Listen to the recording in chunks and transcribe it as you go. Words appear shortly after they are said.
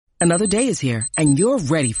Another day is here, and you're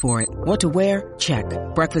ready for it. What to wear? Check.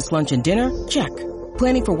 Breakfast, lunch, and dinner? Check.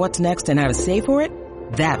 Planning for what's next and how to save for it?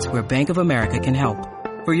 That's where Bank of America can help.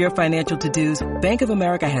 For your financial to-dos, Bank of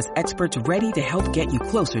America has experts ready to help get you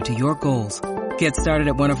closer to your goals. Get started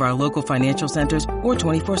at one of our local financial centers or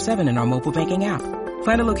 24/7 in our mobile banking app.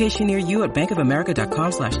 Find a location near you at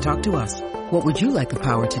bankofamerica.com/talktous. What would you like the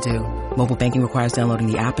power to do? Mobile banking requires downloading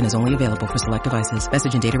the app and is only available for select devices.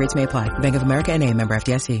 Message and data rates may apply. Bank of America N.A., member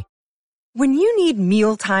FDIC. When you need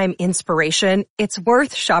mealtime inspiration, it's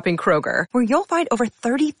worth shopping Kroger, where you'll find over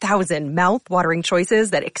 30,000 mouth-watering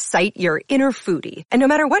choices that excite your inner foodie. And no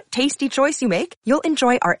matter what tasty choice you make, you'll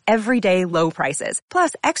enjoy our everyday low prices,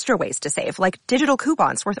 plus extra ways to save, like digital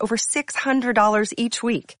coupons worth over $600 each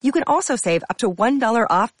week. You can also save up to $1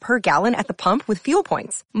 off per gallon at the pump with fuel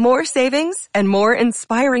points. More savings and more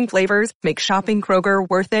inspiring flavors make shopping Kroger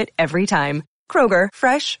worth it every time. Kroger,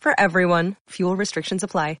 fresh for everyone. Fuel restrictions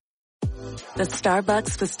apply. The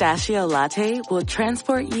Starbucks Pistachio Latte will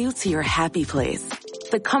transport you to your happy place.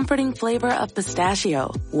 The comforting flavor of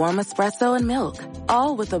pistachio, warm espresso, and milk,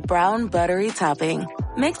 all with a brown buttery topping.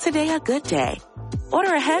 Make today a good day.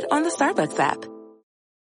 Order ahead on the Starbucks app.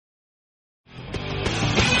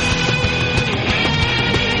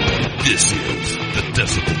 This is the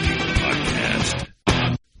Decibel Geek Podcast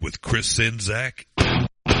with Chris Czynszak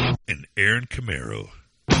and Aaron Camaro.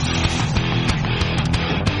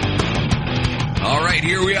 All right,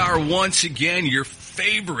 here we are once again, your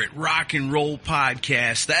favorite rock and roll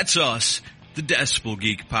podcast. That's us, the Decibel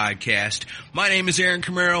Geek Podcast. My name is Aaron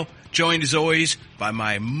Camaro, joined as always by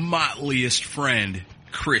my motliest friend,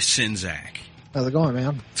 Chris Czynszak. How's it going,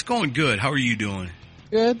 man? It's going good. How are you doing?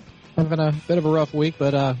 Good. Having a bit of a rough week,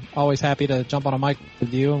 but always happy to jump on a mic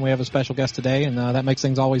with you, and we have a special guest today, and that makes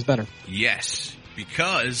things always better. Yes,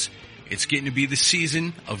 because it's getting to be the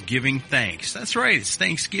season of giving thanks. That's right, it's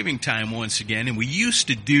Thanksgiving time once again, and we used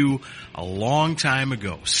to do a long time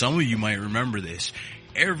ago. Some of you might remember this.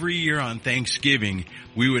 Every year on Thanksgiving,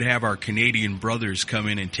 we would have our Canadian brothers come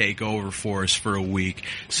in and take over for us for a week.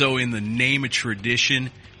 So in the name of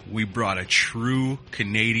tradition, we brought a true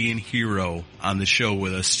Canadian hero on the show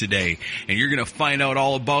with us today. And you're going to find out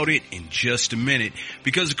all about it in just a minute.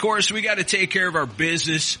 Because, of course, we got to take care of our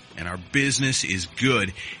business, and our business is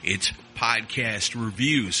good. It's podcast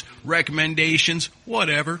reviews, recommendations,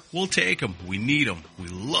 whatever. We'll take them. We need them. We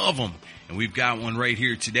love them. And we've got one right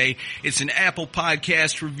here today. It's an Apple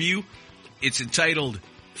Podcast review. It's entitled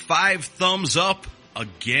 5 Thumbs Up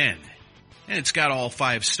Again. And it's got all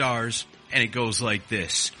 5 stars. And it goes like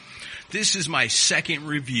this. This is my second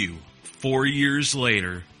review. 4 years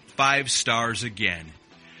later, 5 stars again.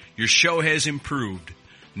 Your show has improved.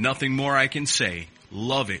 Nothing more I can say.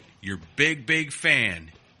 Love it. Your big, big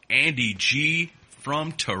fan, Andy G.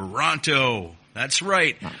 from Toronto. That's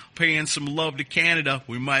right. Paying some love to Canada.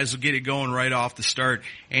 We might as well get it going right off the start.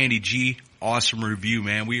 Andy G., awesome review,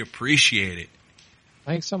 man. We appreciate it.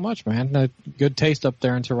 Thanks so much, man. Good taste up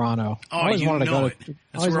there in Toronto. Oh, I always wanted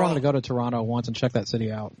to go to Toronto once and check that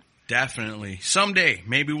city out. Definitely. Someday.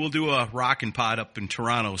 Maybe we'll do a rockin' pod up in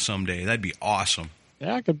Toronto someday. That'd be awesome.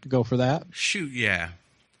 Yeah, I could go for that. Shoot, yeah.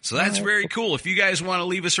 So that's very cool. If you guys want to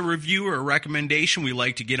leave us a review or a recommendation, we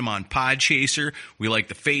like to get them on Podchaser. We like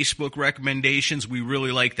the Facebook recommendations. We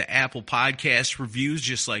really like the Apple Podcast reviews,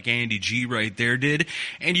 just like Andy G right there did.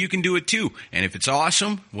 And you can do it too. And if it's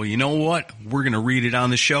awesome, well, you know what? We're going to read it on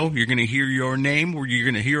the show. You're going to hear your name. You're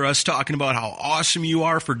going to hear us talking about how awesome you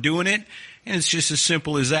are for doing it. And it's just as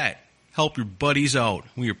simple as that. Help your buddies out.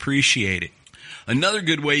 We appreciate it. Another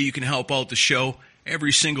good way you can help out the show,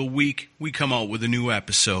 every single week, we come out with a new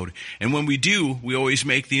episode. And when we do, we always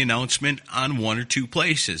make the announcement on 1 or 2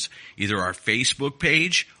 places, either our Facebook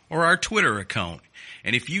page or our Twitter account.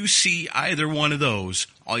 And if you see either one of those,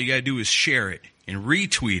 all you got to do is share it and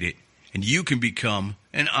retweet it, and you can become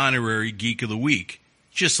an honorary Geek of the Week,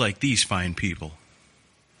 just like these fine people.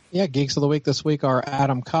 Yeah, Geeks of the Week this week are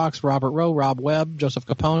Adam Cox, Robert Rowe, Rob Webb, Joseph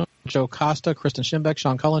Capone, Joe Costa, Kristen Schimbeck,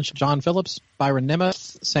 Sean Cullen, John Phillips, Byron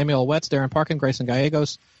Nemeth, Samuel Wetz, Darren Parkin, Grayson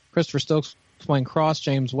Gallegos, Christopher Stokes, Wayne Cross,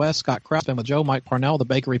 James West, Scott Kraft, Ben with Joe, Mike Parnell, The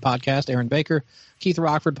Bakery Podcast, Aaron Baker, Keith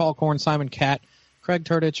Rockford, Paul Korn, Simon Catt, Craig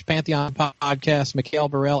Turtich, Pantheon Podcast, Mikhail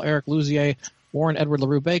Burrell, Eric Luzier, Warren Edward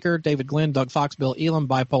LaRue Baker, David Glenn, Doug Fox, Bill Elam,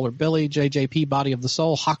 Bipolar Billy, JJP, Body of the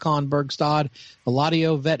Soul, Haakon Bergstad,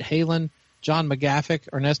 Eladio, Vet Halen, John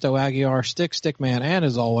McGaffick, Ernesto Aguiar, Stickman, and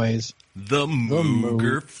as always, the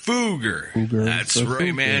Mooger Fooger. That's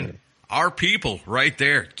right, man. Our people right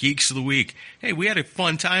there, Geeks of the Week. Hey, we had a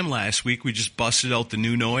fun time last week. We just busted out the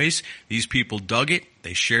new noise. These people dug it,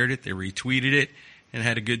 they shared it, they retweeted it, and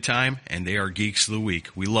had a good time, and they are Geeks of the Week.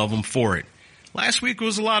 We love them for it. last week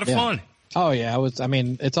was a lot of fun. Oh, yeah.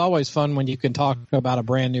 It's always fun when you can talk about a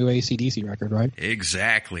brand new AC/DC record, right?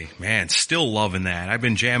 Exactly. Man, still loving that. I've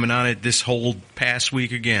been jamming on it this whole past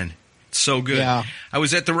week again. It's so good. Yeah. I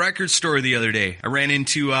was at the record store the other day. I ran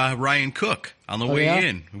into Ryan Cook on the way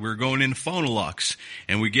in. We were going into Phonolux,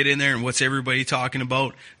 and we get in there, and what's everybody talking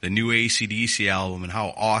about? The new AC/DC album and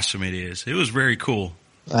how awesome it is. It was very cool.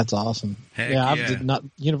 That's awesome. Heck yeah.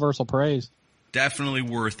 Universal praise. Definitely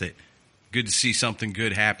worth it. Good to see something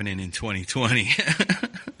good happening in 2020.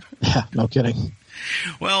 Yeah, no kidding.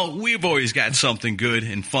 Well, we've always got something good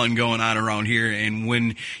and fun going on around here, and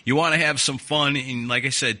when you want to have some fun and, like I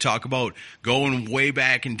said, talk about going way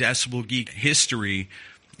back in Decibel Geek history,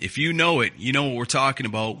 if you know it, you know what we're talking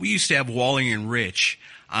about. We used to have Wally and Rich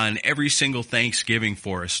on every single Thanksgiving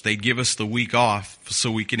for us. They'd give us the week off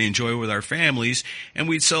so we could enjoy with our families, and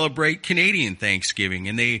we'd celebrate Canadian Thanksgiving,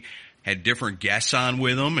 and they had different guests on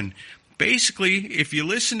with them, and basically, if you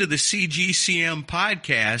listen to the CGCM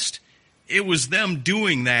podcast, it was them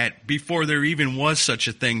doing that before there even was such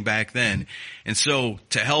a thing back then. And so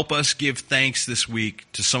to help us give thanks this week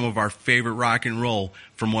to some of our favorite rock and roll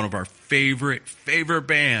from one of our favorite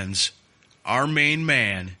bands, our main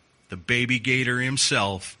man, the Baby Gator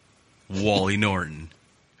himself, Wally Norton.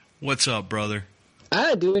 What's up, brother?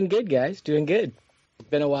 Doing good, guys. Doing good. It's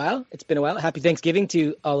been a while. Happy Thanksgiving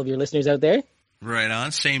to all of your listeners out there. Right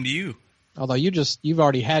on. Same to you. Although you've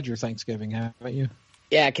already had your Thanksgiving, haven't you?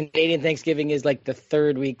 Yeah, Canadian Thanksgiving is like the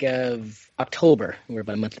third week of October. We're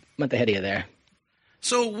about a month ahead of you there.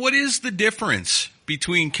 So what is the difference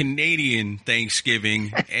between Canadian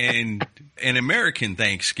Thanksgiving and American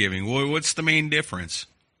Thanksgiving? What's the main difference?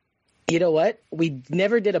 You know what? We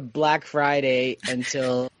never did a Black Friday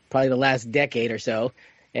until probably the last decade or so.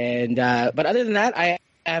 And but other than that, I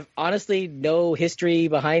have honestly no history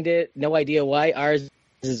behind it, no idea why. Ours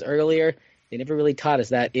is earlier. They never really taught us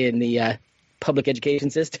that in the public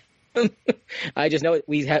education system. I just know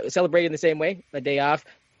we celebrate in the same way, a day off.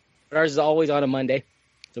 But ours is always on a Monday,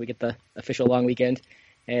 so we get the official long weekend.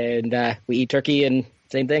 And we eat turkey and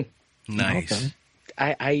same thing. Nice. Okay.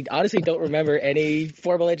 I honestly don't remember any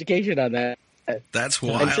formal education on that. That's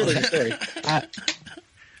wild. I'm sure there's a story.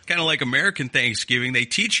 Kind of like American Thanksgiving. They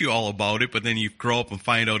teach you all about it, but then you grow up and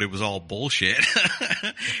find out it was all bullshit.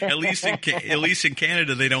 At least in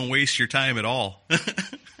Canada, they don't waste your time at all.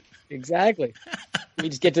 Exactly. We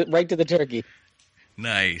just get right to the turkey.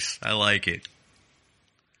 Nice. I like it.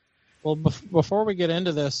 Well, before we get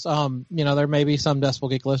into this, there may be some Decibel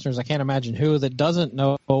Geek listeners, I can't imagine who, that doesn't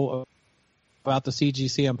know about the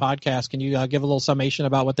CGCM podcast. Can you give a little summation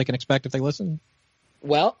about what they can expect if they listen?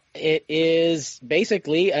 Well, it is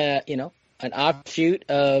basically, an offshoot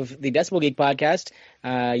of the Decibel Geek podcast.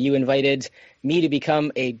 You invited me to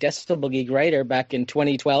become a Decibel Geek writer back in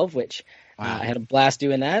 2012, which I had a blast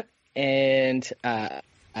doing that. And I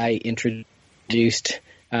introduced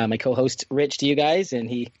my co-host Rich to you guys, and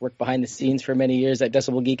he worked behind the scenes for many years at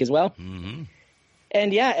Decibel Geek as well. Mm-hmm.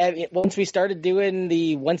 And once we started doing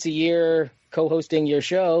the once a year co-hosting your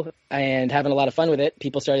show and having a lot of fun with it,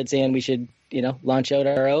 people started saying we should, launch out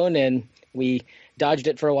our own, and we dodged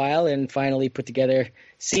it for a while and finally put together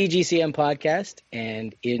CGCM podcast.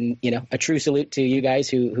 And in, a true salute to you guys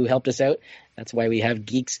who helped us out. That's why we have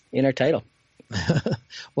geeks in our title.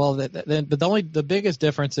 Well, the biggest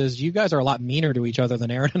difference is you guys are a lot meaner to each other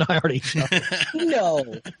than Aaron and I are to each other. No.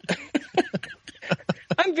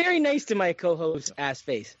 I'm very nice to my co-host ass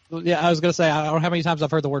face. Yeah, I was going to say, I don't know how many times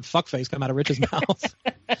I've heard the word fuckface come out of Rich's mouth.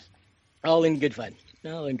 All in good fun.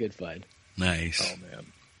 Nice. Oh, man.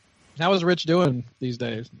 How is Rich doing these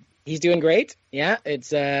days? He's doing great. Yeah,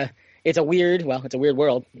 it's a weird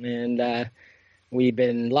world. And we've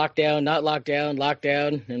been locked down, not locked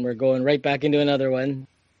down, and we're going right back into another one.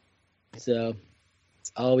 So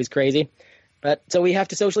it's always crazy. But so we have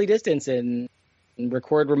to socially distance and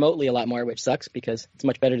record remotely a lot more, which sucks because it's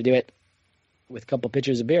much better to do it with a couple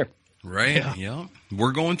pitchers of beer. Right, yeah.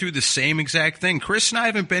 We're going through the same exact thing. Chris and I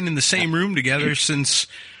haven't been in the same room together since,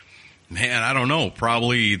 I don't know,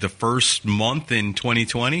 probably the first month in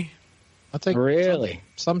 2020. I think really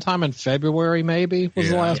sometime in February maybe was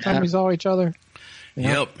the last time we saw each other.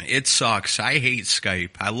 Yeah. Yep, it sucks. I hate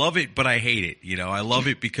Skype. I love it, but I hate it. I love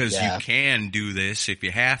it because you can do this if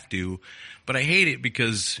you have to, but I hate it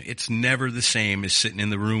because it's never the same as sitting in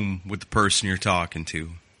the room with the person you're talking to.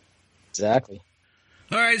 Exactly.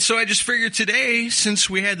 All right, so I just figured today, since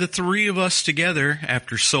we had the three of us together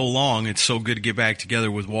after so long, it's so good to get back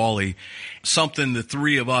together with Wally. Something the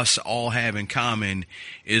three of us all have in common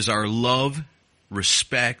is our love,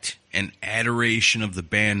 respect, and adoration of the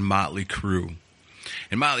band Motley Crue.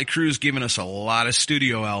 And Motley Crue's given us a lot of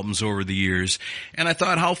studio albums over the years. And I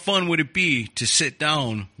thought, how fun would it be to sit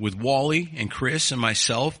down with Wally and Chris and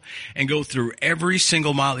myself and go through every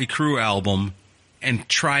single Motley Crue album and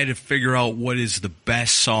try to figure out what is the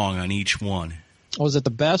best song on each one. Was it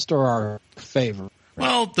the best or our favorite?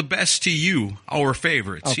 Well, the best to you, our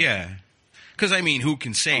favorites, Okay. yeah. Because, I mean, who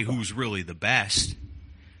can say who's really the best?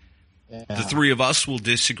 Yeah. The three of us will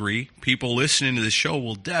disagree. People listening to the show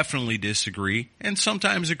will definitely disagree and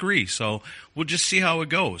sometimes agree. So we'll just see how it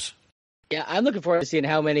goes. Yeah, I'm looking forward to seeing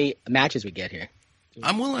how many matches we get here.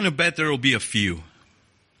 I'm willing to bet there will be a few.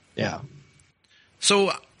 Yeah.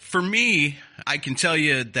 So for me, I can tell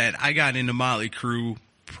you that I got into Motley Crue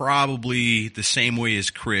probably the same way as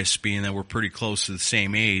Chris, being that we're pretty close to the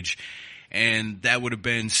same age. And that would have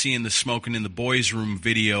been seeing the Smoking in the Boys Room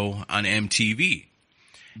video on MTV.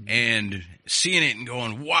 And seeing it and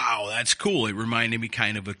going, wow, that's cool. It reminded me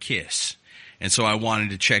kind of of Kiss. And so I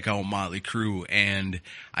wanted to check out Motley Crue. And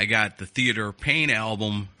I got the Theater of Pain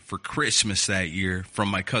album for Christmas that year from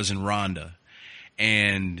my cousin Rhonda.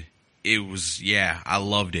 And it was, yeah, I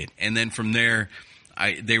loved it. And then from there,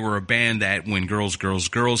 they were a band that when Girls, Girls,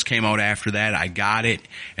 Girls came out after that, I got it.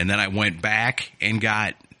 And then I went back and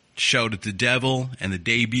got Shout at the Devil and the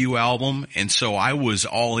debut album. And so I was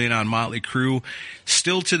all in on Motley Crue.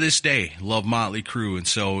 Still to this day, love Motley Crue. And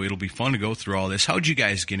so it'll be fun to go through all this. How'd you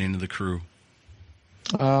guys get into the Crue?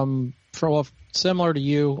 Similar to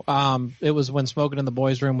you, it was when Smoking in the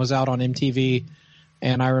Boys Room was out on MTV.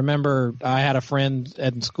 And I remember I had a friend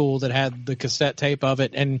at school that had the cassette tape of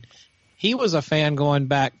it. And he was a fan going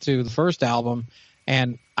back to the first album.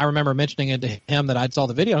 And I remember mentioning it to him that I saw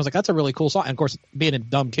the video. I was like, that's a really cool song. And of course, being a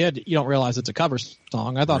dumb kid, you don't realize it's a cover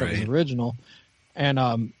song. I thought it was original. And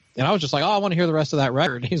I was just like, oh, I want to hear the rest of that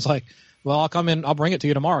record. He's like, well, I'll come in, I'll bring it to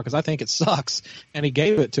you tomorrow because I think it sucks. And he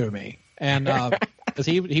gave it to me. And because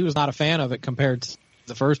he was not a fan of it compared to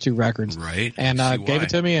the first two records. Right. And gave it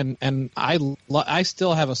to me. And I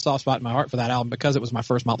still have a soft spot in my heart for that album because it was my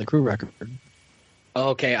first Motley Crue record.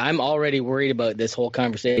 Okay, I'm already worried about this whole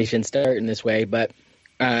conversation starting this way, but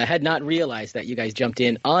I had not realized that you guys jumped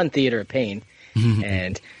in on Theater of Pain.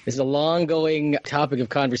 And this is a long-going topic of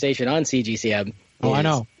conversation on CGCM. Oh, I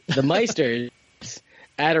know. The Meister's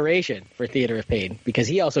adoration for Theater of Pain, because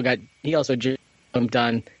he also jumped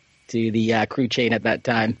on to the Crue chain at that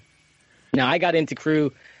time. Now, I got into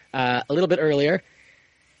Crue a little bit earlier.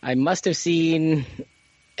 I must have seen...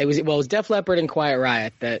 It was Def Leppard and Quiet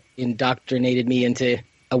Riot that indoctrinated me into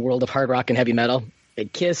a world of hard rock and heavy metal.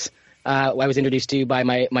 At Kiss, I was introduced to by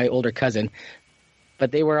my older cousin,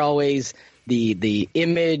 but they were always the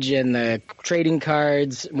image and the trading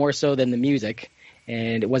cards more so than the music.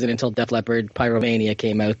 And it wasn't until Def Leppard Pyromania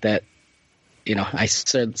came out that I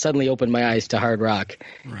suddenly opened my eyes to hard rock,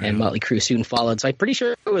 and Motley Crue soon followed. So I'm pretty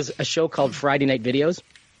sure it was a show called Friday Night Videos.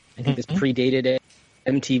 I think this predated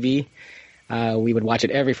MTV. We would watch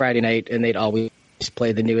it every Friday night, and they'd always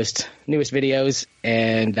play the newest videos,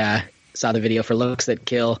 and saw the video for Looks That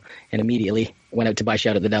Kill, and immediately went out to buy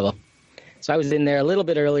Shout at the Devil. So I was in there a little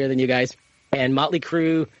bit earlier than you guys, and Motley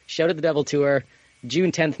Crue Shout at the Devil tour,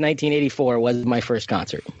 June 10th, 1984 was my first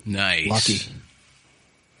concert. Nice. Lucky.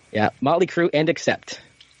 Yeah, Motley Crue and Accept.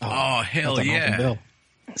 Oh, hell yeah.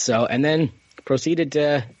 So, and then proceeded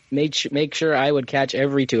to make sure I would catch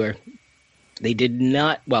every tour. They did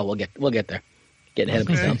not. Well, we'll get there. Get ahead of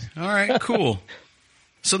myself. All right, cool.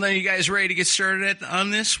 So then, you guys ready to get started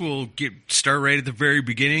on this? We'll start right at the very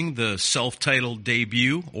beginning, the self-titled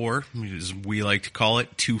debut, or as we like to call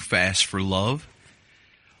it, Too Fast for Love.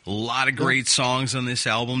 A lot of great songs on this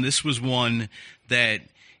album. This was one that,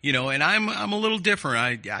 and I'm a little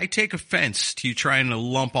different. I take offense to you trying to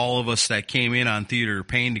lump all of us that came in on Theater of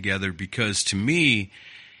Pain together, because to me,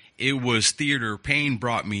 it was Theater of Pain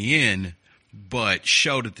brought me in. But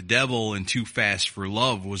Shout at the Devil and Too Fast for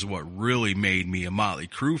Love was what really made me a Motley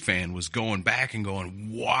Crue fan, was going back and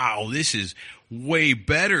going, wow, this is way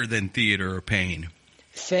better than Theater of Pain.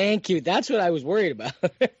 Thank you. That's what I was worried about.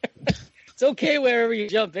 It's okay wherever you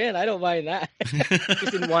jump in. I don't mind that.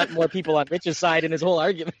 Just didn't want more people on Rich's side in his whole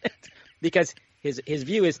argument. Because his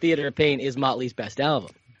view is Theater of Pain is Motley's best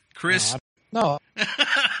album. Chris? No.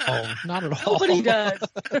 Oh, not at all. Nobody does.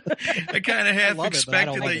 I kind of half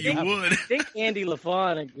expected that you would. I think Andy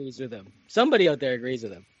LaFon agrees with him. Somebody out there agrees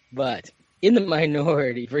with him. But in the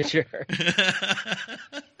minority, for sure.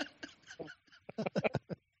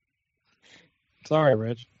 Sorry,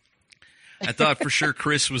 Rich. I thought for sure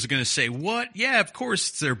Chris was going to say, what? Yeah, of course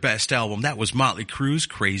it's their best album. That was Motley Crue's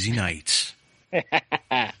Crazy Nights.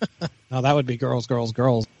 No, that would be Girls, Girls,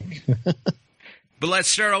 Girls. But let's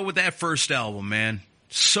start out with that first album, man.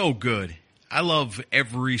 So good. I love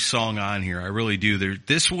every song on here. I really do.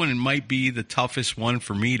 This one might be the toughest one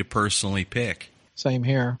for me to personally pick. Same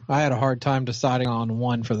here. I had a hard time deciding on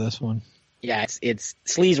one for this one. Yeah, it's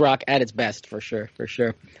sleaze rock at its best, for sure.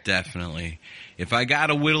 Definitely. If I got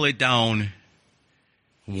to whittle it down,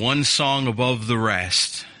 one song above the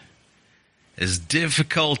rest, as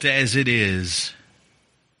difficult as it is,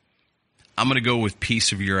 I'm going to go with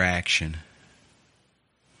Piece of Your Action.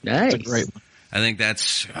 Nice. That's a great one. I think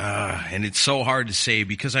that's, and it's so hard to say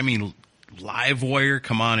because, I mean, Livewire,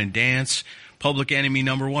 Come On and Dance, Public Enemy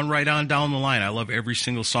 #1, right on down the line. I love every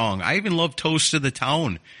single song. I even love Toast of the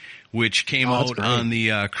Town, which came out on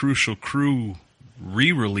the Crucial Crew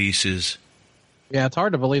re-releases. Yeah, it's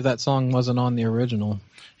hard to believe that song wasn't on the original.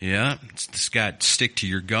 Yeah, it's got Stick to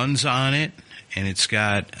Your Guns on it, and it's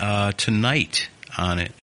got Tonight on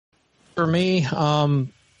it. For me,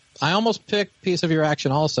 I almost picked Piece of Your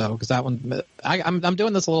Action also because that one. I'm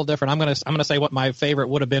doing this a little different. I'm gonna say what my favorite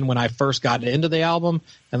would have been when I first got into the album,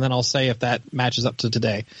 and then I'll say if that matches up to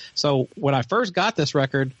today. So when I first got this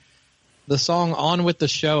record, the song "On with the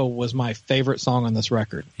Show" was my favorite song on this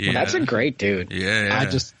record. Yeah, that's a great tune. Yeah.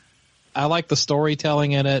 I like the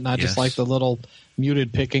storytelling in it, and I just like the little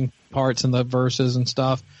muted picking parts in the verses and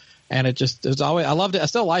stuff. And it's always, I loved it. I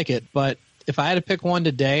still like it, but if I had to pick one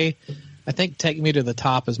today, I think "Take Me to the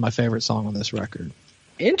Top" is my favorite song on this record.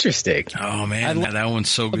 Interesting. Oh man, that one's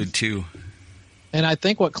so good too. And I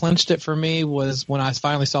think what clinched it for me was when I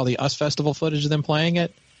finally saw the US Festival footage of them playing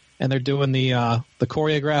it, and they're doing the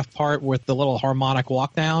choreographed part with the little harmonic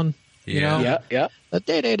walk down. You know? Yeah. That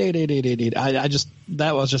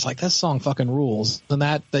was just like, this song fucking rules. And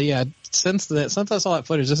since I saw that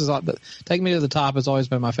footage, "Take Me to the Top" has always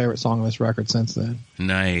been my favorite song on this record since then.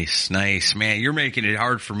 Nice. Man, you're making it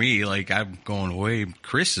hard for me. Like, I'm going, wait,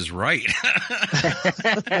 Chris is right.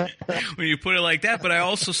 When you put it like that, but I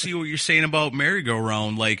also see what you're saying about Merry Go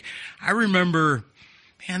Round. Like, I remember,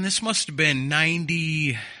 man, this must have been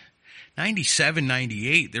 97,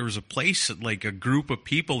 98, there was a place, like a group of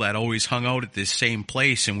people that always hung out at this same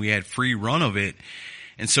place, and we had free run of it.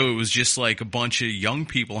 And so it was just like a bunch of young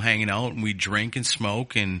people hanging out, and we drink and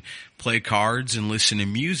smoke and play cards and listen to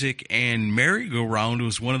music. And Merry Go Round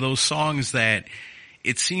was one of those songs that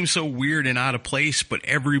it seemed so weird and out of place, but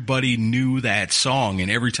everybody knew that song.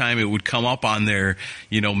 And every time it would come up on their,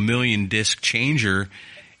 million disc changer,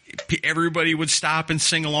 everybody would stop and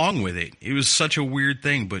sing along with it. It was such a weird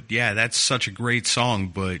thing, but yeah, that's such a great song.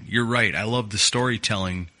 But you're right. I love the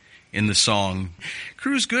storytelling in the song.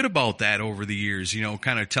 Crew's good about that over the years,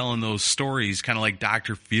 kind of telling those stories, kind of like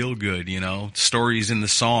Dr. Feelgood, stories in the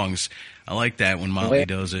songs. I like that when Motley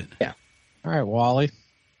does it. Yeah. All right, Wally.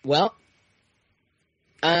 Well,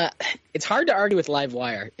 it's hard to argue with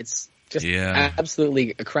Livewire. It's just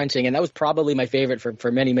absolutely crunching, and that was probably my favorite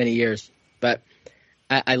for many, many years. But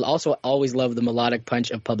I also always loved the melodic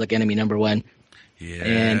punch of Public Enemy #1. Yeah,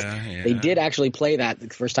 and they did actually play that the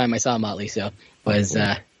first time I saw Motley, so it was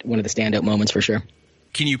one of the standout moments for sure.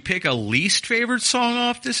 Can you pick a least favorite song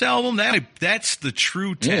off this album? That's the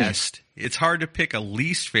true test. It's hard to pick a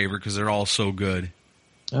least favorite because they're all so good.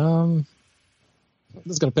 This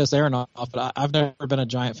is going to piss Aaron off, but I've never been a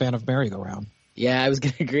giant fan of Merry Go Round. Yeah, I was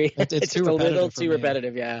going to agree. It's just a little too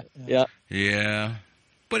repetitive, yeah. Yeah.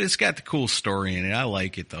 But it's got the cool story in it. I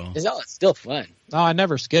like it, though. It's still fun. No, I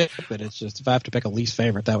never skip it. It's just if I have to pick a least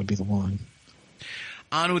favorite, that would be the one.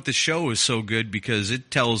 On with the Show is so good because it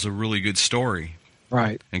tells a really good story.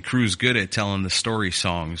 Right. And Crew's good at telling the story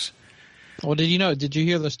songs. Well, did you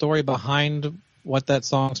hear the story behind what that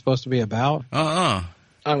song's supposed to be about? On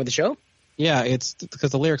with the Show? Yeah, it's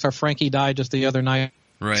because the lyrics are Frankie died just the other night.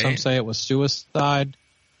 Right. Some say it was suicide.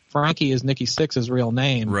 Frankie is Nikki Sixx's real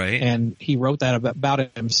name. Right. And he wrote that about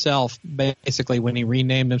it himself. Basically, when he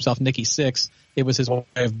renamed himself Nikki Sixx, it was his way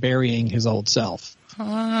of burying his old self.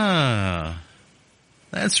 That's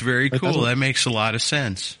very cool. That makes a lot of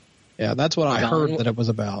sense. Yeah, that's what I heard that it was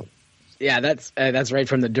about. Yeah, that's right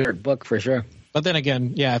from the Dirt book for sure. But then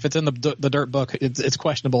again, yeah, if it's in the Dirt book, it's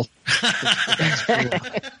questionable.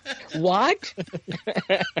 What?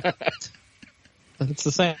 It's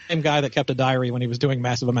the same guy that kept a diary when he was doing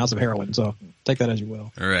massive amounts of heroin, so take that as you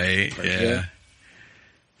will. Right, yeah.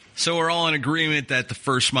 So we're all in agreement that the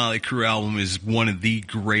first Motley Crue album is one of the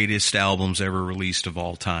greatest albums ever released of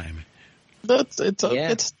all time. It's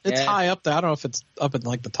high up there. I don't know if it's up in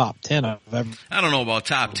like the top 10 of ever. I don't know about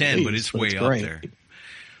top 10, but it's way up great. there.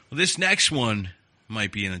 Well, this next one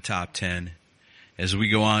might be in the top 10 as we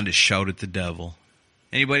go on to Shout at the Devil.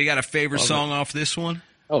 Anybody got a favorite song off this one?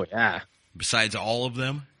 Oh, yeah. Besides all of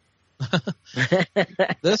them?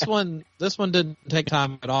 This one didn't take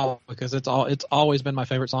time at all because it's always been my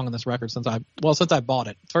favorite song on this record since I bought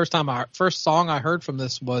it. First song I heard from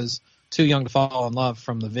this was Too Young to Fall in Love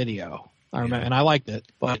from the video. I remember, and I liked it,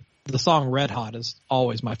 but the song Red Hot is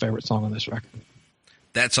always my favorite song on this record.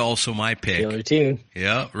 That's also my pick. Killer tune.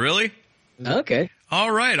 Yeah, really? Okay.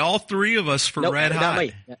 All right, all three of us for Red Hot. Not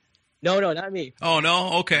me. No, not me. Oh,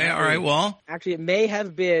 no? Okay, all right, well. Actually, it may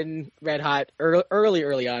have been Red Hot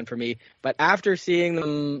early on for me, but after seeing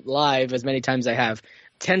them live as many times as I have,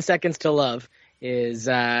 10 Seconds to Love is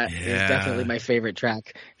definitely my favorite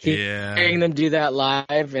track. Hearing them do that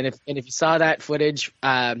live, and if you saw that footage,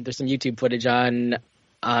 there's some YouTube footage on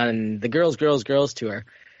the Girls tour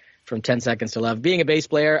from 10 Seconds to Love. Being a bass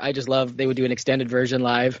player, I just love they would do an extended version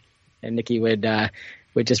live, and Nikki would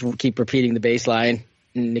just keep repeating the bass line.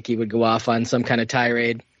 Nikki would go off on some kind of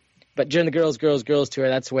tirade. But during the Girls tour,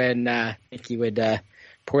 that's when Nikki would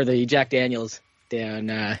pour the Jack Daniels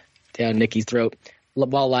down Nikki's throat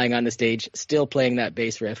while lying on the stage, still playing that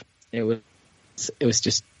bass riff. It was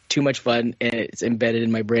just too much fun, and it's embedded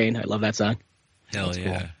in my brain. I love that song. Hell That's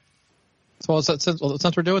yeah. Cool. So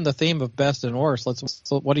since we're doing the theme of best and worst,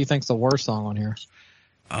 what do you think's the worst song on here?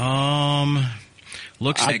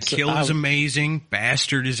 Looks Like Kill is amazing.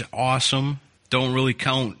 Bastard is awesome. Don't really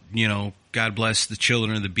count, God Bless the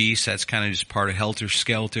Children of the Beast. That's kind of just part of Helter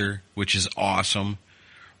Skelter, which is awesome.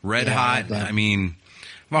 Red Hot, I mean,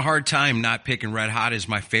 I have a hard time not picking Red Hot as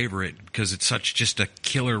my favorite because it's such just a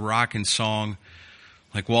killer rockin' song.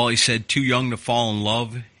 Like Wally said, Too Young to Fall in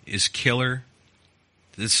Love is killer.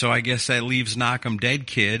 So I guess that leaves Knock 'Em Dead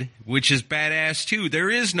Kid, which is badass too. There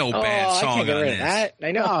is no bad song on this. That.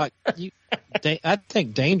 I know. I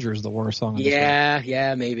think Danger is the worst song on this record.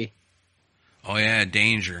 Yeah, maybe. Oh, yeah,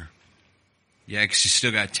 Danger. Yeah, because you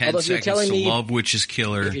still got 10 Seconds to Love, which is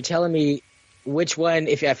killer. If you're telling me which one,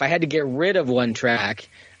 if I had to get rid of one track,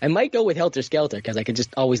 I might go with Helter Skelter because I could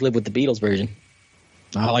just always live with the Beatles version.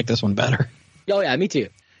 I like this one better. Oh, yeah, me too.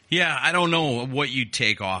 Yeah, I don't know what you'd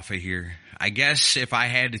take off of here. I guess if I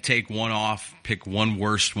had to take one off, pick one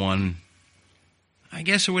worst one, I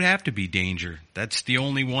guess it would have to be Danger. That's the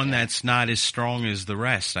only one that's not as strong as the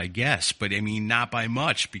rest, I guess. But, I mean, not by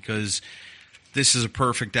much because this is a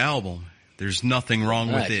perfect album. There's nothing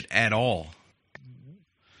wrong with it at all.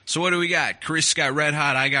 So what do we got? Chris got Red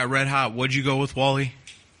Hot. I got Red Hot. What'd you go with, Wally?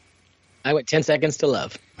 I went 10 Seconds to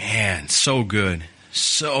Love. Man, so good.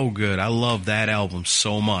 So good. I love that album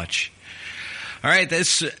so much. All right,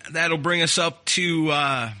 that'll bring us up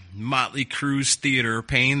to Motley Crue's Theater of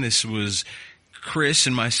Pain. This was Chris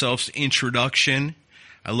and myself's introduction.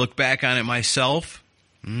 I look back on it myself.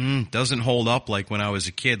 Doesn't hold up like when I was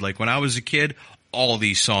a kid. Like when I was a kid, all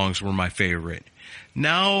these songs were my favorite.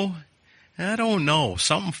 Now, I don't know.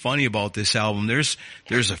 Something funny about this album. There's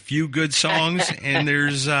a few good songs, and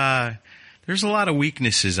there's a lot of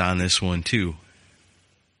weaknesses on this one too.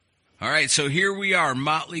 All right, so here we are,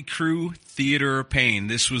 Motley Crue, Theater of Pain.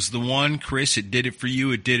 This was the one, Chris, it did it for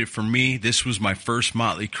you, it did it for me. This was my first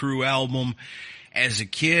Motley Crue album. As a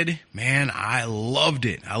kid, man, I loved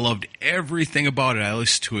it. I loved everything about it. I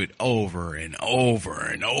listened to it over and over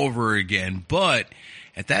and over again. But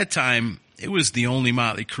at that time, it was the only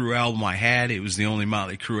Motley Crue album I had. It was the only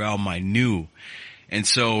Motley Crue album I knew. And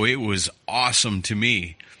so it was awesome to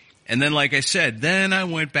me. And then, like I said, then I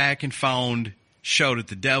went back and found Shout at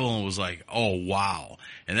the Devil and was like, oh, wow.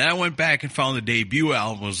 And then I went back and found the debut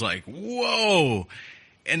album and was like, whoa.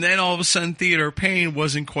 And then all of a sudden Theater of Pain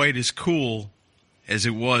wasn't quite as cool as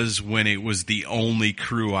it was when it was the only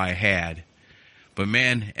Crue I had. But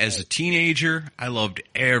man, as a teenager, I loved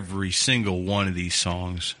every single one of these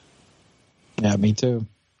songs. Yeah, me too.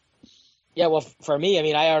 Yeah, well, for me, I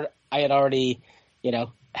mean, I had already,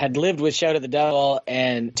 had lived with Shout at the Devil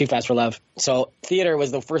and Too Fast for Love. So Theater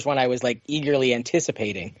was the first one I was like eagerly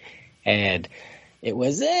anticipating. And it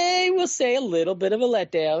was, we'll say, a little bit of a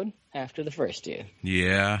letdown after the first two.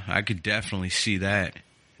 Yeah, I could definitely see that.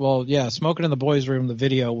 Well, yeah, Smoking in the Boys' Room, the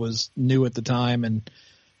video was new at the time, and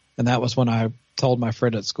that was when I told my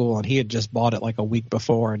friend at school, and he had just bought it like a week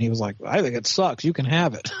before, and he was like, I think it sucks. You can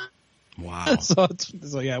have it. Wow. so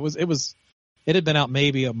yeah, it had been out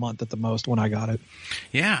maybe a month at the most when I got it.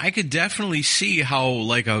 Yeah, I could definitely see how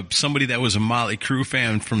like somebody that was a Motley Crue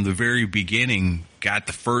fan from the very beginning got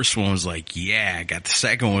the first one was like, yeah, got the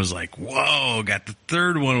second one was like, whoa, got the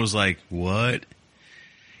third one was like, what?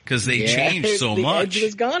 Because they changed so much. The edge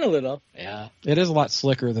was gone a little. Yeah. It is a lot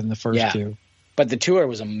slicker than the first two. But the tour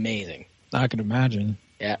was amazing. I can imagine.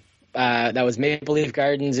 Yeah. That was Maple Leaf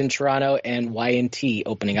Gardens in Toronto and Y&T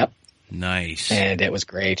opening up. Nice. And it was a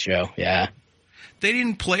great show. Yeah. They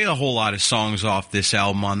didn't play a whole lot of songs off this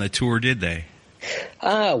album on the tour, did they?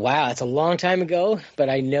 Wow, it's a long time ago, but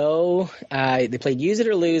I know they played Use It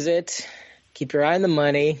or Lose It, Keep Your Eye on the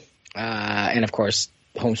Money, and of course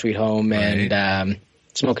Home Sweet Home and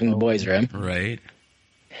Smoking in the Boys' Room. Right.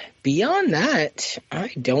 Beyond that, I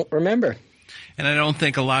don't remember. And I don't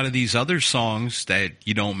think a lot of these other songs that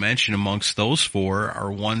you don't mention amongst those four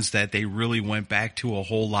are ones that they really went back to a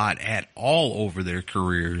whole lot at all over their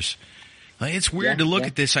careers. Like, it's weird to look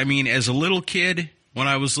at this. I mean, as a little kid, when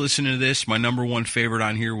I was listening to this, my number one favorite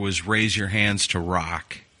on here was Raise Your Hands to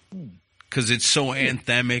Rock. Because it's so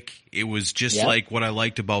anthemic. It was just like what I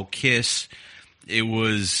liked about Kiss. It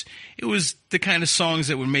was the kind of songs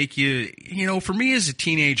that would make you, you know, for me as a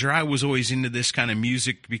teenager, I was always into this kind of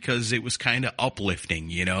music because it was kind of uplifting,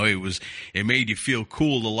 you know, it made you feel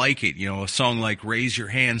cool to like it. You know, a song like Raise Your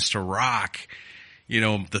Hands to Rock, you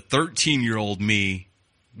know, the 13-year-old me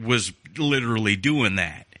was literally doing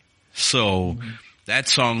that. So that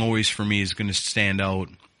song always for me is going to stand out.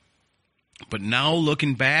 But now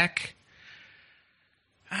looking back,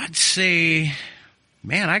 I'd say,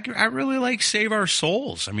 man, I really like Save Our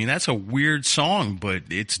Souls. I mean, that's a weird song, but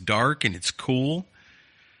it's dark and it's cool.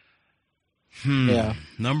 Yeah.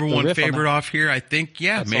 Number one favorite off here, I think,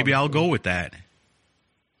 maybe I'll go with that.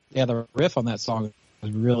 Yeah, the riff on that song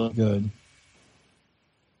is really good.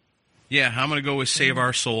 Yeah, I'm going to go with Save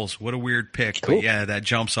Our Souls. What a weird pick. Cool. But yeah, that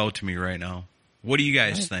jumps out to me right now. What do you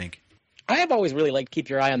guys think? I have always really liked Keep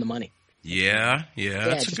Your Eye on the Money. Yeah,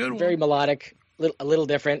 that's a good one. Very melodic, a little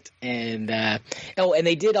different, and and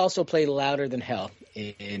they did also play Louder Than Hell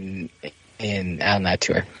in on that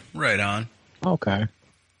tour. Right on. Okay.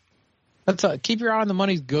 That's Keep Your Eye on the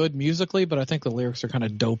Money's good musically, but I think the lyrics are kind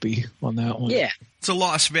of dopey on that one. Yeah, it's a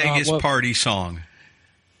Las Vegas party song.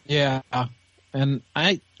 Yeah, and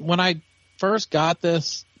when I first got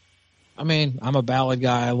this, I mean, I'm a ballad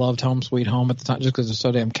guy. I loved Home Sweet Home at the time just because it's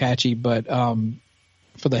so damn catchy. But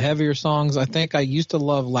for the heavier songs, I think I used to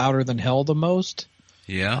love Louder Than Hell the most.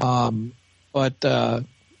 Yeah. But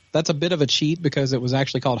that's a bit of a cheat because it was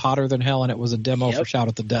actually called Hotter Than Hell, and it was a demo for Shout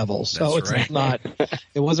at the Devil. So it's not.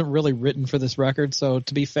 It wasn't really written for this record. So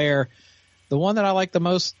to be fair, the one that I like the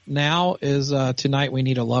most now is Tonight We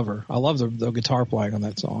Need a Lover. I love the guitar playing on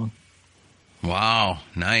that song. Wow,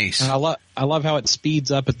 nice. And I love how it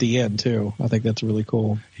speeds up at the end too. I think that's really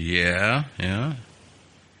cool. Yeah.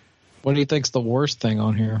 What do you think's the worst thing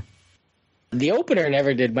on here? The opener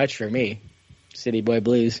never did much for me. City Boy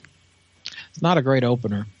Blues. It's not a great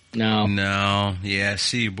opener. No. Yeah,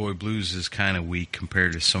 City Boy Blues is kind of weak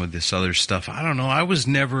compared to some of this other stuff. I don't know. I was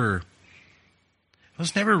never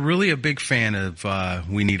really a big fan of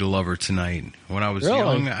We Need a Lover Tonight. When I was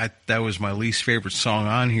young, that was my least favorite song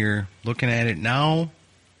on here. Looking at it now,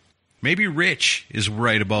 maybe Rich is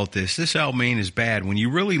right about this. This album ain't as bad. When you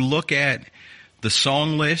really look at the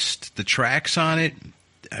song list, the tracks on it,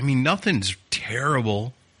 I mean, nothing's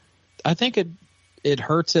terrible. I think it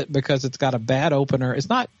hurts it because it's got a bad opener. It's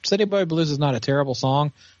not City Boy Blues is not a terrible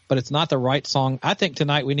song, but it's not the right song. I think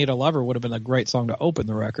Tonight We Need a Lover would have been a great song to open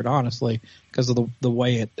the record, honestly, because of the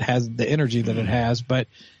way it has the energy that it has. But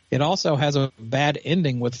it also has a bad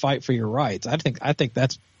ending with Fight for Your Rights. I think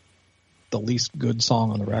that's the least good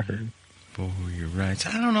song on the record. For Your Rights.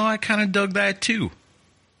 I don't know. I kind of dug that too.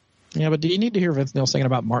 Yeah, but do you need to hear Vince Neil singing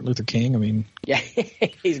about Martin Luther King? I mean, yeah,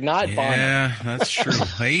 he's not fun. Yeah, that's true.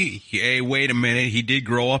 Hey, wait a minute. He did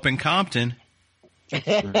grow up in Compton.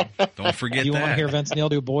 Don't forget you that. Want to hear Vince Neil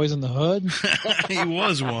do Boys in the Hood? He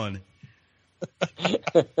was one.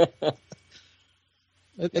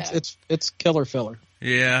 It's killer filler.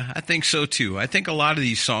 Yeah, I think so too. I think a lot of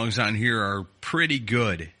these songs on here are pretty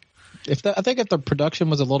good. I think if the production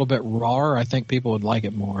was a little bit rawer, I think people would like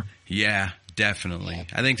it more. Yeah, definitely.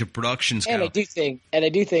 I think the production's I do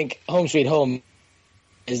think Home Sweet Home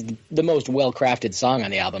is the most well-crafted song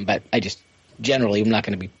on the album, but I just generally am not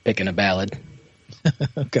going to be picking a ballad.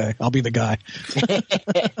 Okay, I'll be the guy.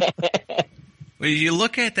 Well, you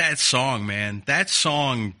look at that song, man. That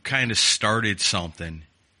song kind of started something,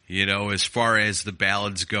 you know, as far as the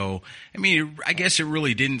ballads go. I mean, I guess it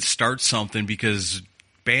really didn't start something because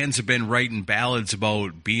bands have been writing ballads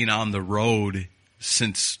about being on the road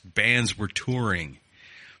since bands were touring.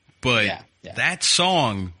 But that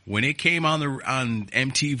song, when it came on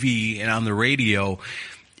MTV and on the radio,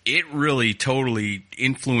 it really totally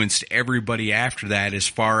influenced everybody after that as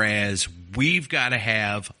far as we've got to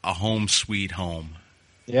have a home sweet home.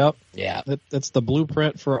 Yep. Yeah. That's the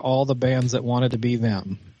blueprint for all the bands that wanted to be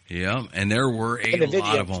them. Yeah, and there were a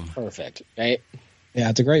lot of them. Perfect, right? Yeah,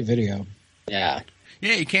 it's a great video. Yeah.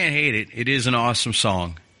 Yeah, you can't hate it. It is an awesome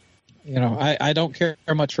song. You know, I don't care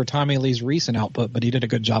much for Tommy Lee's recent output, but he did a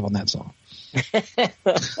good job on that song.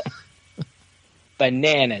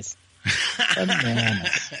 Bananas.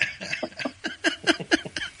 Bananas.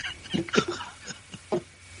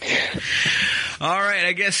 All right,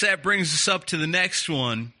 I guess that brings us up to the next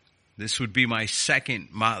one. This would be my second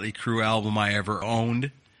Motley Crue album I ever owned,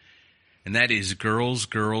 and that is Girls,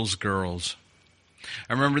 Girls, Girls.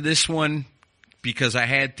 I remember this one because I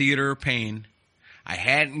had Theater of Pain. I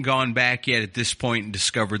hadn't gone back yet at this point and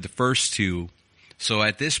discovered the first two. So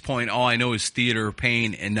at this point, all I know is Theater of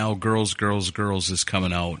Pain, and now Girls, Girls, Girls is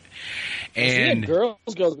coming out. And Girls,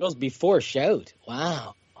 Girls, Girls before Shout.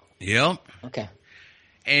 Wow. Yep. Okay.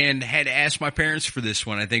 And had asked my parents for this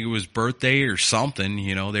one. I think it was birthday or something.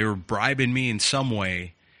 You know, they were bribing me in some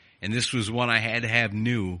way. And this was one I had to have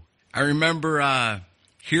new. I remember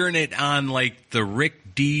hearing it on, like, the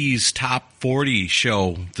Rick Dees Top 40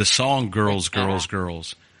 show, the song Girls, Girls,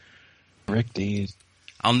 Girls. Rick Dees.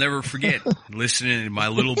 I'll never forget listening to my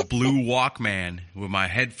little blue Walkman with my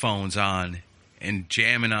headphones on and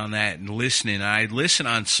jamming on that and listening. I'd listen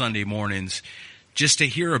on Sunday mornings just to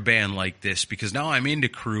hear a band like this, because now I'm into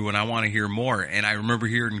Crue and I want to hear more. And I remember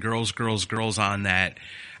hearing Girls, Girls, Girls on that.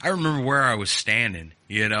 I remember where I was standing,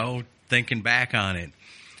 you know, thinking back on it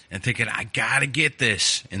and thinking, I gotta get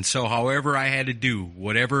this. And so however I had to do,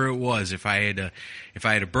 whatever it was, if I had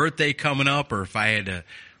a birthday coming up, or if I had to,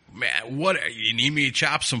 man, what, you need me to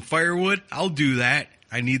chop some firewood? I'll do that.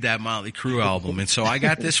 I need that Motley Crue album. And so I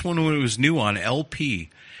got this one when it was new on LP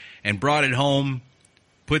and brought it home,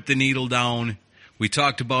 put the needle down. We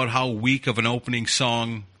talked about how weak of an opening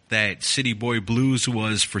song that City Boy Blues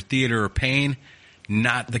was for Theater of Pain.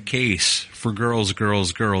 Not the case for Girls,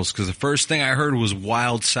 Girls, Girls, because the first thing I heard was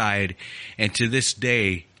Wild Side, and to this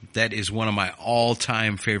day, that is one of my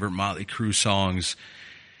all-time favorite Motley Crue songs.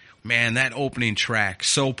 Man, that opening track,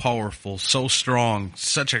 so powerful, so strong,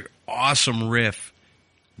 such an awesome riff.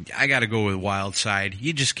 I got to go with Wild Side.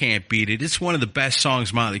 You just can't beat it. It's one of the best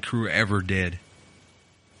songs Motley Crue ever did.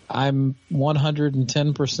 I'm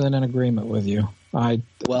 110% in agreement with you.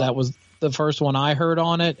 That was the first one I heard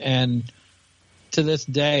on it, and to this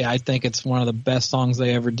day, I think it's one of the best songs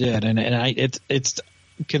they ever did. And it's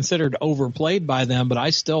considered overplayed by them, but I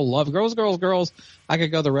still love Girls, Girls, Girls. I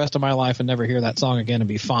could go the rest of my life and never hear that song again and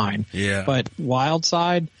be fine. Yeah. But Wild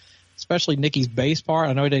Side, especially Nicky's bass part,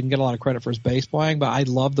 I know he didn't get a lot of credit for his bass playing, but I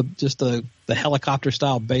love the helicopter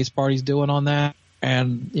style bass part he's doing on that.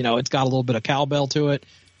 And, you know, it's got a little bit of cowbell to it.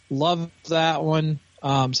 Love that one.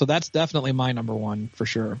 So that's definitely my number one for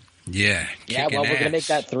sure. Yeah. Yeah, well, we're going to make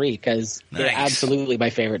that 3 because Nice. they're absolutely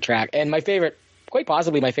my favorite track. And my favorite, quite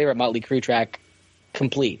possibly my favorite Motley Crue track,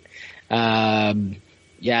 complete.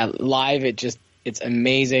 Yeah, live, it's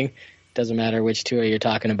amazing. Doesn't matter which tour you're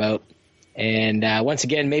talking about. And once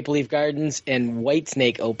again, Maple Leaf Gardens and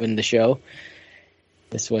Whitesnake opened the show.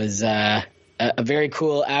 This was a very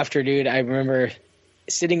cool afternoon. I remember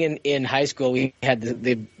sitting in high school, we had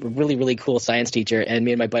the really, really cool science teacher, and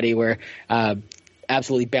me and my buddy were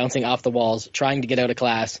absolutely bouncing off the walls, trying to get out of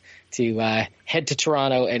class to head to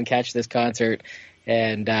Toronto and catch this concert.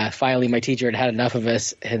 And finally, my teacher had enough of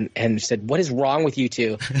us and said, "What is wrong with you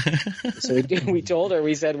two?" So we told her,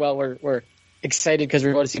 we said, "Well, we're excited because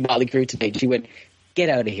we're going to see Motley Crue tonight." She went, "Get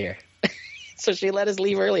out of here." So she let us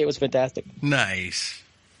leave early. It was fantastic. Nice.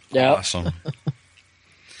 Yep. Awesome.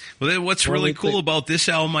 Well, then what's really cool about this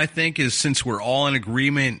album, I think, is since we're all in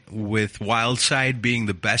agreement with Wild Side being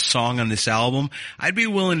the best song on this album, I'd be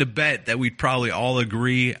willing to bet that we'd probably all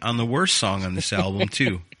agree on the worst song on this album,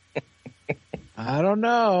 too. I don't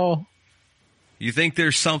know. You think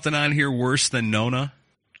there's something on here worse than Nona?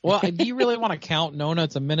 Well, do you really want to count Nona?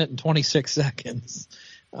 It's 1 minute and 26 seconds.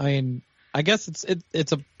 I mean, I guess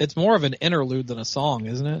it's more of an interlude than a song,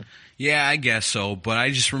 isn't it? Yeah, I guess so. But I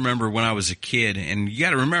just remember when I was a kid, and you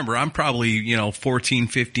got to remember, I'm probably, 14,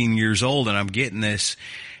 15 years old, and I'm getting this,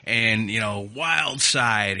 and, Wild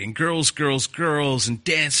Side, and Girls, Girls, Girls, and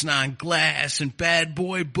Dancing on Glass, and Bad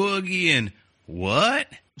Boy Boogie, and what?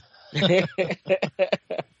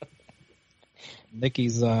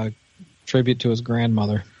 Nicky's tribute to his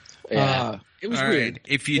grandmother. Yeah. It was all weird. Right.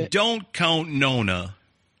 If you don't count Nona,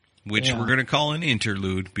 which we're going to call an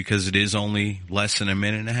interlude because it is only less than 1.5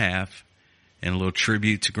 minutes, and a little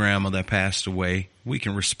tribute to Grandma that passed away, we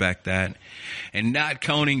can respect that. And not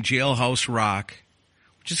counting Jailhouse Rock,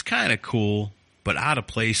 which is kind of cool, but out of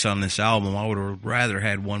place on this album. I would have rather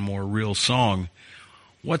had one more real song.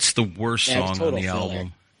 What's the worst song on the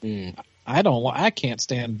album? I can't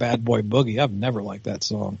stand Bad Boy Boogie. I've never liked that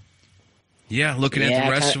song. Yeah, looking at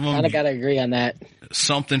the rest of them. Kind of got to agree on that.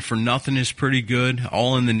 Something for Nothing is pretty good.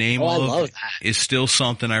 All in the Name I of love that. is still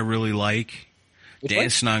something I really like. Which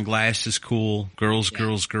Dancing on Glass is cool. Girls,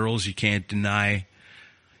 Girls, Girls, you can't deny.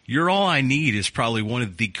 You're All I Need is probably one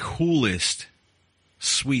of the coolest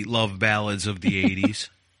sweet love ballads of the 80s.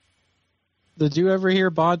 Did you ever hear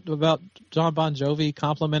about John Bon Jovi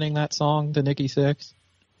complimenting that song to Nikki Sixx?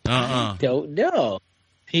 Don't know.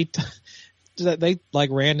 They like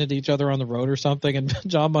ran into each other on the road or something, and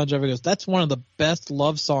John Bon Jovi goes, "That's one of the best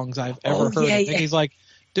love songs I've ever heard." Yeah, And Nicki's like,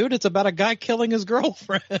 "Dude, it's about a guy killing his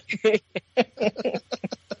girlfriend."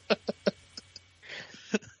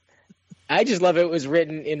 I just love it was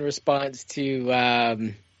written in response to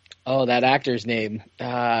that actor's name.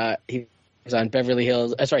 He was on Beverly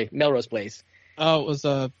Hills. Melrose Place. Oh, it was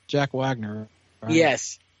Jack Wagner. Right?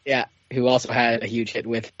 Yes, yeah, who also had a huge hit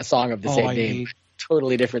with a song of the same name.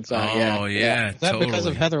 Totally different song. Oh, yeah. Is that because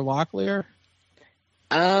of Heather Locklear?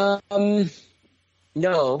 No.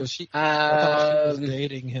 I thought she was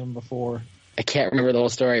dating him before. I can't remember the whole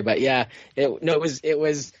story, but yeah, it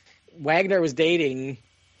was Wagner was dating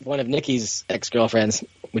one of Nikki's ex-girlfriends,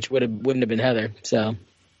 which wouldn't have been Heather. So,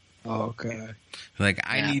 okay. Like,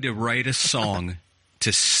 I need to write a song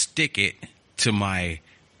to stick it to my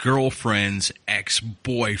girlfriend's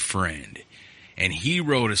ex-boyfriend. And he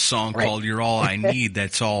wrote a song called You're All I Need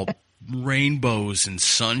that's all rainbows and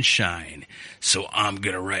sunshine. So I'm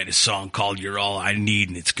going to write a song called You're All I Need,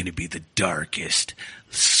 and it's going to be the darkest,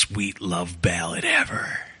 sweet love ballad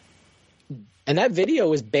ever. And that video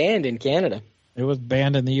was banned in Canada. It was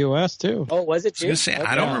banned in the U.S. too. Oh, was it too? I was going to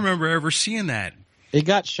say, I don't remember ever seeing that. It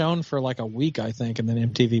got shown for like a week, I think, and then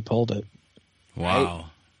MTV pulled it. Wow. Right?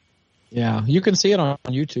 Yeah, you can see it on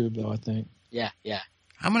YouTube, though, I think. Yeah.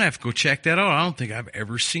 I'm going to have to go check that out. I don't think I've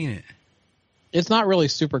ever seen it. It's not really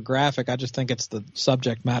super graphic. I just think it's the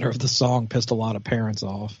subject matter of the song pissed a lot of parents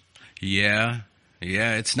off. Yeah,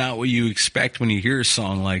 it's not what you expect when you hear a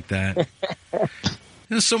song like that.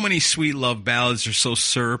 There's so many sweet love ballads are so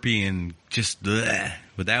syrupy and just bleh,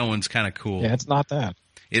 but that one's kind of cool. Yeah, it's not that.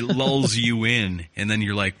 It lulls you in, and then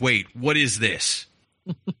you're like, wait, what is this?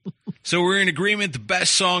 So we're in agreement. The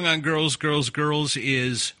best song on Girls, Girls, Girls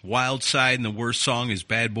is Wild Side, and the worst song is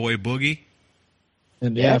Bad Boy Boogie.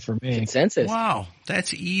 And yeah, for me. Consensus. Wow,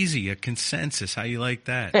 that's easy. A consensus. How you like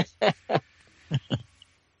that?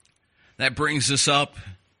 That brings us up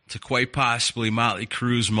to quite possibly Motley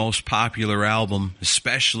Crue's most popular album,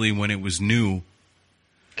 especially when it was new.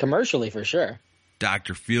 Commercially, for sure.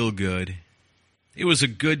 Dr. Feelgood. It was a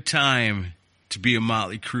good time to be a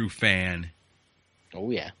Motley Crue fan. Oh,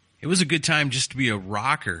 yeah. It was a good time just to be a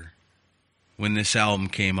rocker when this album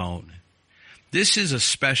came out. This is a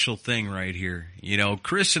special thing right here. You know,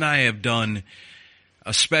 Chris and I have done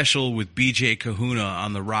a special with BJ Kahuna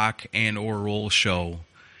on the Rock and or Roll show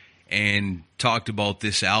and talked about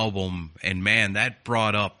this album. And man, that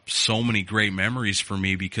brought up so many great memories for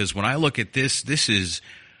me because when I look at this, this is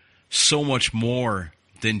so much more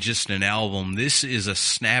than just an album. This is a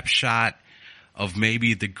snapshot of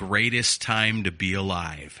maybe the greatest time to be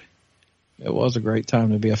alive. It was a great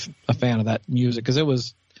time to be a fan of that music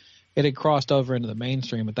because it had crossed over into the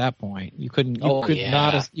mainstream at that point. You could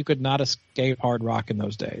not escape hard rock in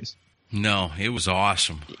those days. No, it was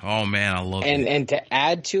awesome. Oh man, I love it. And to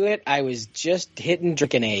add to it, I was just hitting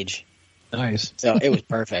drinking age. Nice. So it was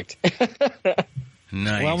perfect.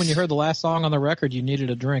 Nice. Well, when you heard the last song on the record, you needed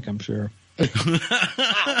a drink, I'm sure.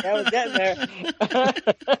 I was getting there.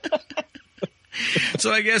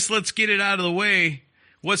 So I guess let's get it out of the way.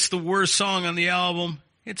 What's the worst song on the album?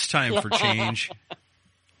 It's Time for Change.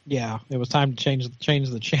 Yeah, it was time to change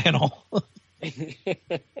the channel.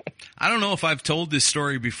 I don't know if I've told this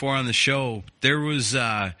story before on the show. There was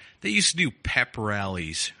they used to do pep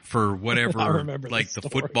rallies for whatever, like the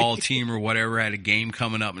football team or whatever had a game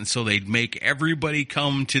coming up, and so they'd make everybody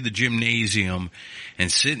come to the gymnasium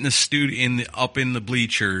and sit in the up in the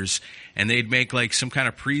bleachers, and they'd make like some kind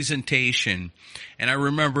of presentation. And I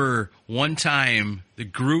remember one time the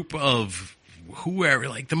group of whoever,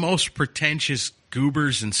 like the most pretentious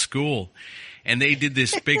goobers in school, and they did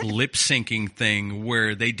this big lip syncing thing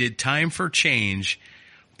where they did Time for Change,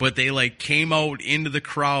 but they like came out into the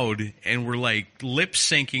crowd and were like lip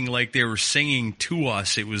syncing like they were singing to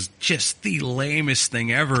us. It was just the lamest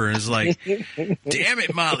thing ever. It's like, damn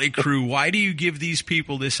it, Motley Crue, why do you give these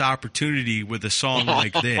people this opportunity with a song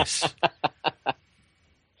like this?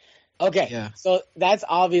 Okay, Yeah. So that's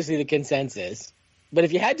obviously the consensus. But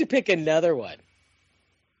if you had to pick another one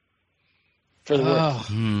for the worst,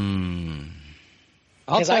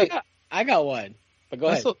 I'll tell you, I got one. But go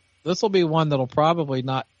ahead. this will be one that'll probably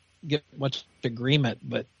not get much agreement,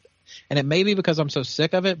 but and it may be because I'm so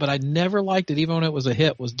sick of it, but I never liked it, even when it was a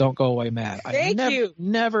hit, was Don't Go Away Mad. Thank you.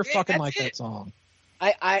 Never Yeah, fucking that's liked it. that song.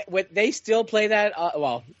 They still play that.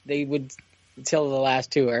 Well, they would until the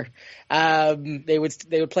last tour. They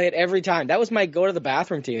would play it every time. That was my go to the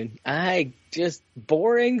bathroom tune. Just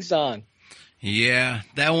boring song. Yeah,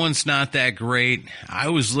 that one's not that great. I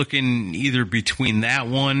was looking either between that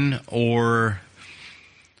one or,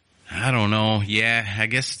 I don't know. Yeah, I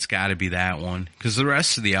guess it's got to be that one because the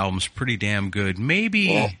rest of the album's pretty damn good.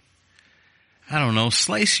 Maybe, I don't know,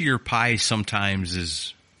 Slice of Your Pie sometimes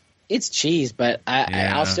is... It's cheese, but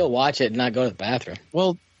I'll still watch it and not go to the bathroom.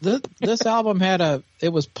 Well, this album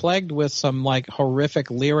it was plagued with some like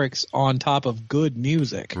horrific lyrics on top of good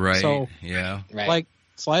music. Right, So, yeah. Right. like,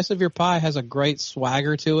 Slice of Your Pie has a great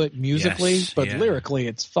swagger to it musically, Yes, but yeah. lyrically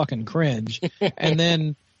it's fucking cringe. And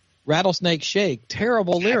then Rattlesnake Shake,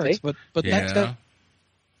 terrible lyrics, but that's got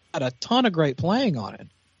a ton of great playing on it.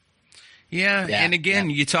 Yeah, and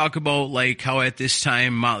again, you talk about like how at this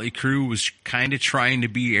time Motley Crue was kind of trying to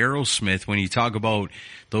be Aerosmith. When you talk about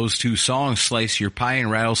those two songs, Slice Your Pie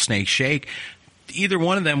and Rattlesnake Shake, either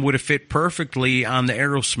one of them would have fit perfectly on the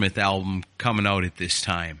Aerosmith album coming out at this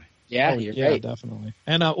time. Yeah, you're right. Definitely.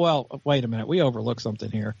 And wait a minute, we overlooked something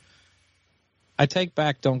here. I take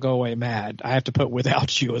back Don't Go Away Mad. I have to put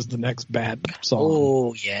Without You as the next bad song.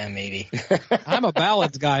 Oh, yeah, maybe. I'm a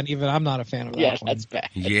ballads guy, and even I'm not a fan of that one. That's bad.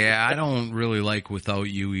 Yeah, I don't really like Without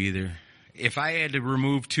You either. If I had to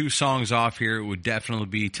remove two songs off here, it would definitely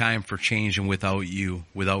be Time for Change and Without You,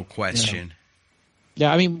 without question.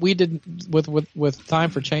 Yeah, I mean, we did with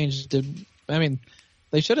Time for Change.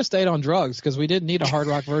 They should have stayed on drugs because we didn't need a hard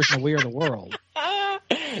rock version of We Are the World.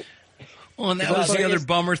 Well, and that was the other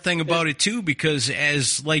bummer thing about it too, because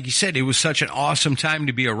as like you said, it was such an awesome time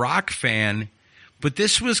to be a rock fan, but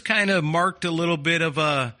this was kind of marked a little bit of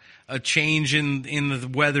a change in the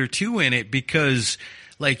weather too in it, because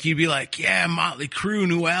like you'd be like, yeah, Motley Crue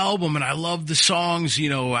new album, and I love the songs,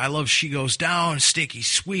 I love She Goes Down, Sticky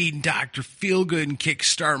Sweet, and Dr. Feelgood, and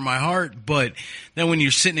Kickstart My Heart, but then when you're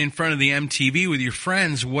sitting in front of the MTV with your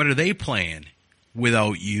friends, what are they playing?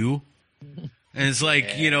 Without You. And it's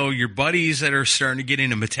like, your buddies that are starting to get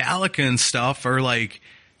into Metallica and stuff are like,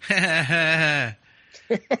 Yeah,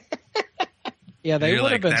 they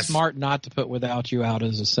would have been that's smart not to put Without You out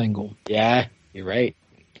as a single. Yeah, you're right.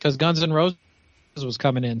 Because Guns N' Roses was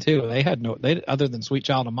coming in too. They had other than Sweet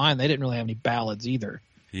Child of Mine, they didn't really have any ballads either.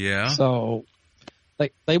 Yeah. So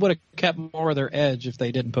they would have kept more of their edge if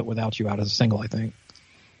they didn't put Without You out as a single, I think.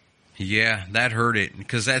 Yeah, that hurt it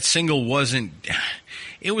because that single wasn't.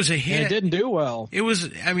 It was a hit. And it didn't do well. It was.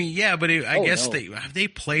 I mean, yeah, but I guess they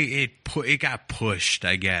play it. It got pushed.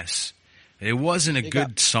 I guess it wasn't a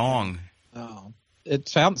good song. Oh, it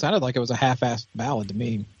sounded like it was a half-assed ballad to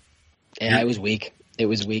me. Yeah, it was weak. It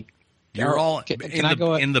was weak. You're all can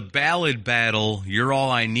in the ballad battle. You're All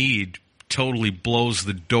I Need totally blows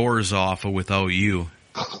the doors off of Without You.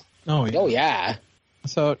 Oh yeah. Oh yeah.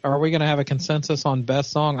 So, are we going to have a consensus on best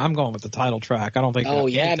song? I'm going with the title track. I don't think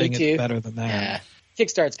anything is better than that. Yeah.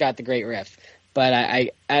 Kickstart's got the great riff, but I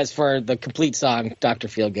as for the complete song, Dr.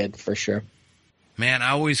 Feelgood for sure. Man,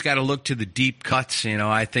 I always got to look to the deep cuts.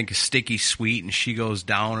 I think Sticky Sweet and She Goes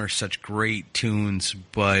Down are such great tunes,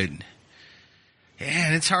 but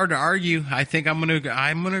and it's hard to argue. I think I'm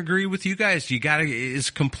gonna agree with you guys. It's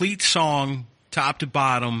a complete song, top to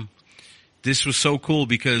bottom. This was so cool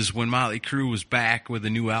because when Motley Crue was back with a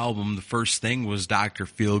new album, the first thing was Dr.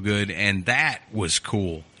 Feelgood, and that was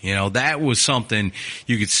cool. That was something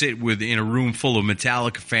you could sit with in a room full of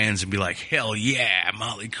Metallica fans and be like, hell yeah,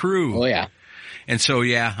 Motley Crue. Oh yeah. And so,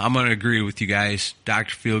 yeah, I'm going to agree with you guys.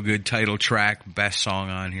 Dr. Feelgood, title track, best song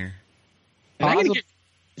on here.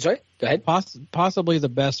 Sorry, go ahead. Possibly the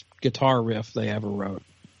best guitar riff they ever wrote.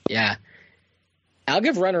 Yeah. I'll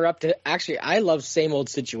give runner-up to, actually, I love Same Old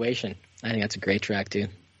Situation. I think that's a great track, too.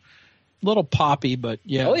 A little poppy, but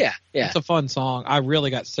yeah. Oh, yeah. It's a fun song. I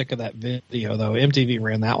really got sick of that video, though. MTV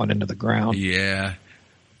ran that one into the ground. Yeah.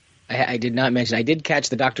 I did not mention, I did catch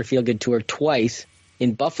the Dr. Feelgood tour twice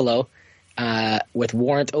in Buffalo with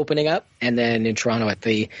Warrant opening up, and then in Toronto at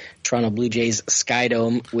the Toronto Blue Jays Sky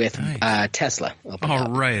Dome with Tesla opening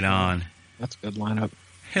up. Right on. That's a good lineup.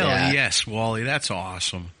 Hell yes, Wally. That's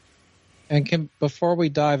awesome. And before we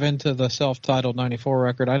dive into the self-titled 94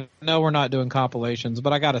 record, I know we're not doing compilations,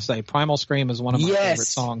 but I got to say, Primal Scream is one of my favorite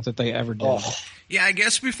songs that they ever did. Oh. Yeah, I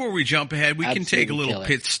guess before we jump ahead, we can take a little killer.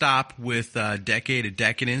 pit stop with Decade of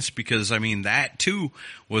Decadence because, I mean, that, too,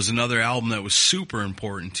 was another album that was super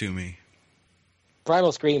important to me.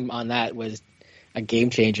 Primal Scream on that was a game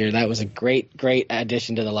changer. That was a great, great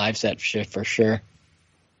addition to the live set for sure.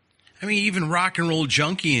 I mean, even Rock and Roll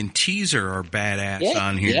Junkie and Teaser are badass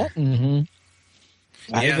on here. Yeah. Mm-hmm.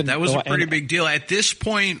 Yeah, that was a pretty big deal. At this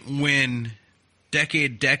point, when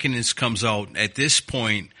Decade Decadence comes out, at this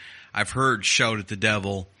point, I've heard Shout at the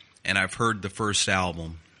Devil, and I've heard the first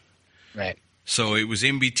album. Right. So it was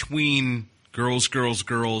in between Girls, Girls,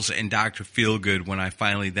 Girls and Dr. Feelgood when I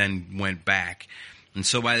finally then went back. And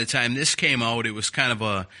so by the time this came out, it was kind of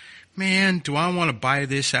a, man, do I want to buy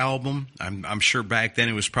this album? I'm sure back then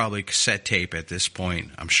it was probably cassette tape at this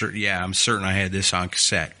point. I'm certain I had this on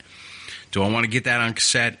cassette. Do I want to get that on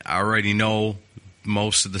cassette? I already know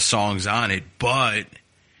most of the songs on it, but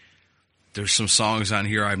there's some songs on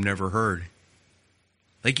here I've never heard.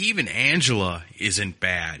 Like even Angela isn't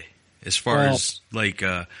bad as far as like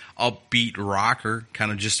a upbeat rocker,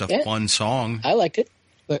 kind of just a fun song. I liked it.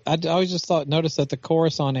 I always just noticed that the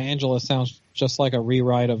chorus on Angela sounds just like a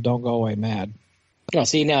rewrite of Don't Go Away Mad. Oh,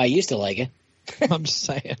 see, now I used to like it. I'm just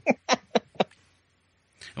saying.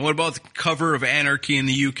 And what about the cover of Anarchy in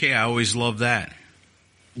the UK? I always love that.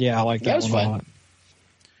 Yeah, I like that was one fun. a lot.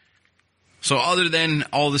 So other than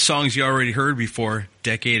all the songs you already heard before,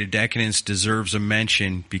 Decade of Decadence deserves a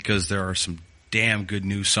mention because there are some damn good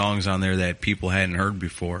new songs on there that people hadn't heard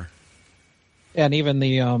before. And even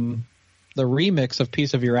the remix of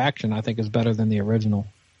Piece of Your Action, I think, is better than the original.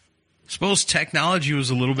 Suppose technology was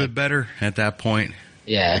a little bit better at that point.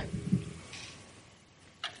 Yeah.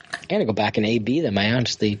 I gotta go back and A-B them. I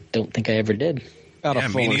honestly don't think I ever did. Got Yeah, a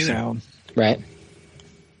me fuller neither. sound. Right.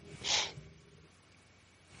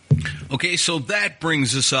 Okay, so that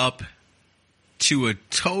brings us up to a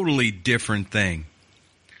totally different thing.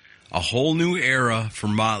 A whole new era for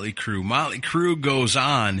Motley Crue. Motley Crue goes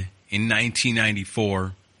on in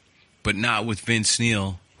 1994, but not with Vince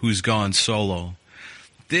Neil, who's gone solo.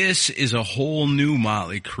 This is a whole new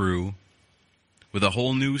Motley Crue with a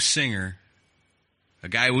whole new singer, a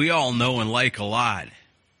guy we all know and like a lot,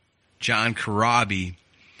 John Corabi.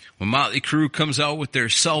 When Motley Crue comes out with their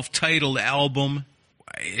self-titled album,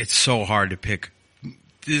 it's so hard to pick.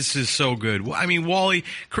 This is so good. I mean, Wally,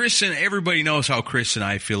 Chris, and everybody knows how Chris and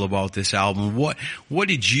I feel about this album. What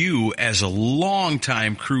did you, as a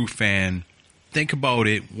longtime Crue fan, think about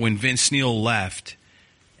it when Vince Neil left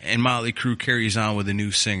and Motley Crue carries on with a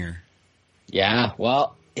new singer? Yeah,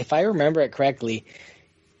 well, if I remember it correctly,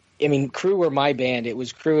 I mean, Crue were my band. It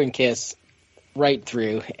was Crue and Kiss right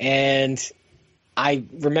through. And I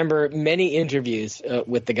remember many interviews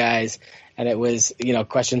with the guys, and it was,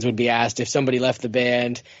 questions would be asked if somebody left the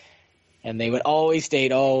band, and they would always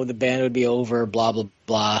state, oh, the band would be over, blah, blah,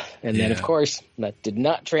 blah. And then, of course, that did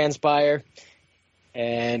not transpire.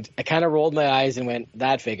 And I kind of rolled my eyes and went,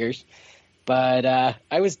 that figures. But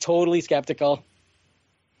I was totally skeptical.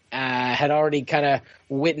 I had already kind of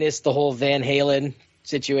witnessed the whole Van Halen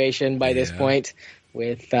situation by this point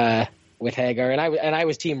with Hagar, and I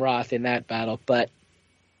was Team Roth in that battle. But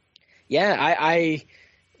yeah, I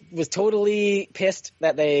was totally pissed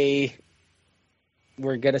that they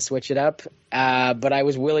were gonna switch it up, but I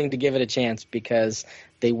was willing to give it a chance because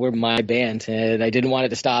they were my band, and I didn't want it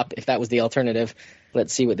to stop. If that was the alternative,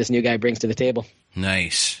 let's see what this new guy brings to the table.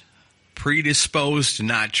 Nice. Predisposed to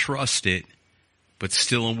not trust it, but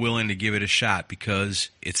still willing to give it a shot because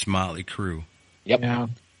it's Motley Crue. Yep. Yeah.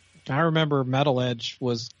 I remember Metal Edge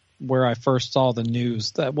was where I first saw the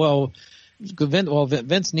news that,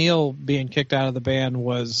 Vince Neil being kicked out of the band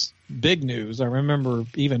was big news. I remember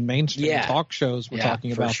even mainstream talk shows were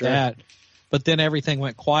talking about that. But then everything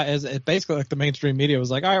went quiet. It basically, like, the mainstream media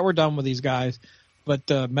was like, all right, we're done with these guys. But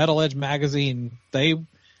Metal Edge magazine, they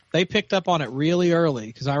picked up on it really early,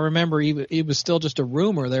 because I remember it was still just a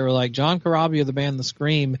rumor. They were like, John Corabi of the band The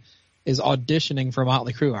Scream is auditioning for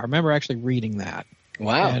Motley Crue. I remember actually reading that.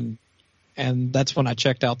 Wow. And that's when I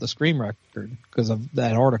checked out the Scream record because of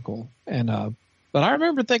that article. And but I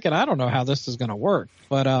remember thinking, I don't know how this is going to work,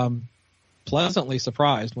 but pleasantly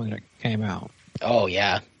surprised when it came out. Oh,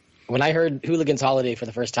 yeah. When I heard Hooligan's Holiday for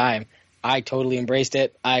the first time, I totally embraced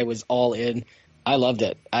it. I was all in. I loved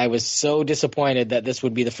it. I was so disappointed that this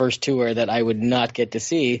would be the first tour that I would not get to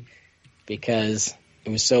see because it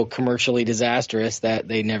was so commercially disastrous that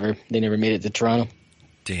they never made it to Toronto.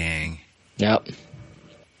 Dang. Yep.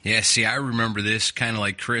 Yeah, see, I remember this kind of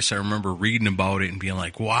like Chris. I remember reading about it and being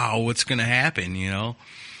like, wow, what's going to happen,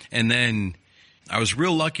 And then I was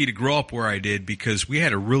real lucky to grow up where I did because we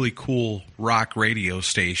had a really cool rock radio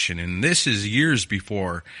station. And this is years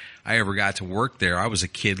before I ever got to work there. I was a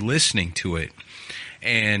kid listening to it.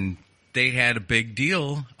 And they had a big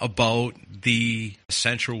deal about the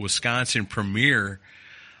Central Wisconsin premiere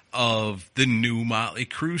of the new Motley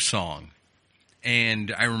Crue song.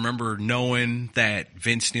 And I remember knowing that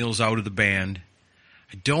Vince Neil's out of the band.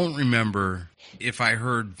 I don't remember if I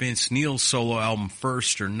heard Vince Neil's solo album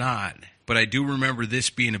first or not, but I do remember this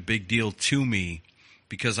being a big deal to me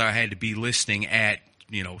because I had to be listening at,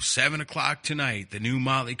 7 o'clock tonight, the new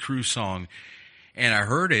Motley Crue song, and I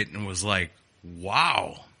heard it and was like,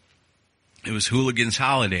 wow. It was Hooligan's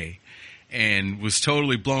Holiday, and was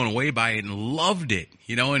totally blown away by it and loved it,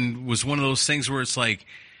 and was one of those things where it's like,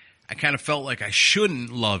 I kind of felt like I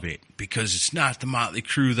shouldn't love it because it's not the Motley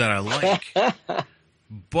Crue that I like.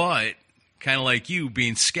 But kind of like you,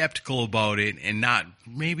 being skeptical about it and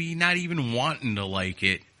maybe not even wanting to like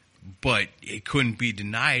it, but it couldn't be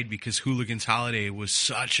denied because Hooligan's Holiday was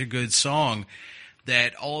such a good song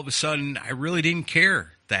that all of a sudden I really didn't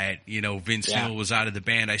care that, Vince Neil was out of the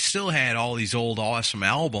band. I still had all these old awesome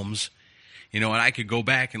albums, and I could go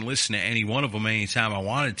back and listen to any one of them anytime I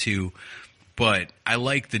wanted to, but I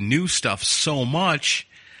like the new stuff so much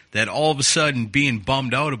that all of a sudden being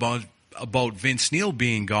bummed out about Vince Neil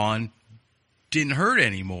being gone didn't hurt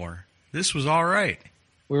anymore. This was all right.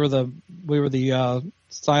 We were the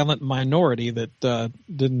silent minority that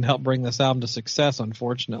didn't help bring this album to success,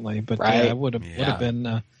 unfortunately. But it would have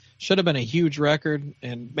been should have been a huge record.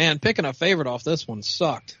 And man, picking a favorite off this one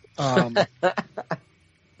sucked. I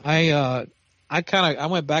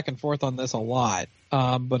went back and forth on this a lot.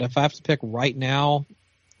 But if I have to pick right now,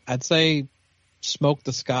 I'd say "Smoke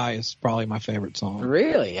the Sky" is probably my favorite song.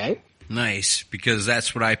 Really, eh? Nice, because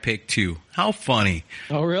that's what I picked too. How funny.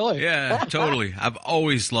 Oh, really? Yeah, totally. I've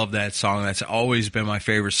always loved that song. That's always been my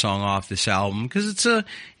favorite song off this album because it's a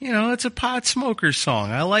pot smoker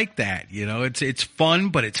song. I like that. It's fun,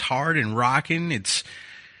 but it's hard and rocking. It's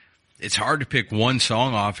hard to pick one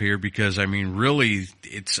song off here because, really,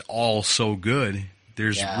 it's all so good.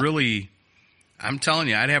 There's really, I'm telling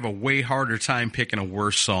you, I'd have a way harder time picking a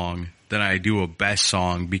worse song than I do a best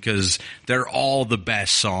song because they're all the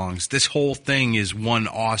best songs. This whole thing is one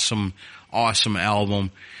awesome, awesome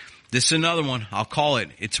album. This is another one. I'll call it.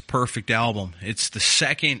 It's a perfect album. It's the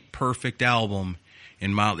second perfect album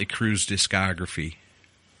in Motley Crue's discography.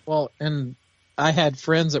 Well, and I had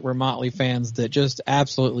friends that were Motley fans that just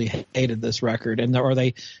absolutely hated this record, or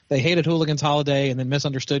they hated Hooligan's Holiday, and then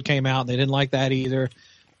Misunderstood came out, and they didn't like that either.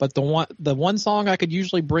 But the one song I could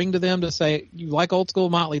usually bring to them to say, you like old school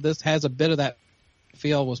Motley, this has a bit of that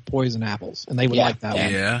feel, was Poison Apples. And they would like that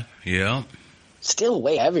one. Yeah. Still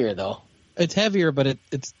way heavier, though. It's heavier, but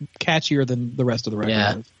it's catchier than the rest of the record.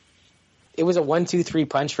 Yeah. It was a 1-2-3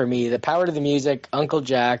 punch for me. The Power to the Music, Uncle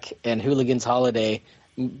Jack, and Hooligan's Holiday.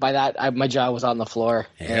 By that, my jaw was on the floor.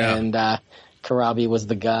 Yeah. And Karabi was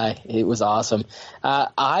the guy. It was awesome.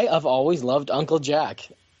 I have always loved Uncle Jack.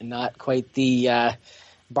 Not quite the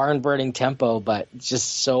barn-burning tempo, but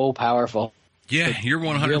just so powerful. Yeah, you're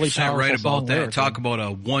 100% really right about that. lyric. Talk about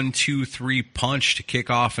a 1-2-3 punch to kick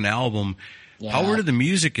off an album. Yeah. Power to the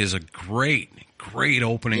Music is a great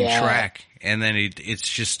opening track, and then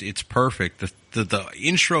it's perfect. The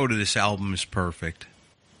intro to this album is perfect.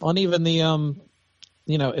 And even the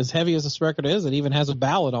as heavy as this record is, it even has a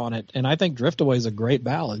ballad on it, and I think Drift Away is a great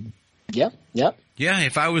ballad. Yep. Yeah,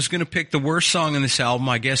 if I was going to pick the worst song in this album,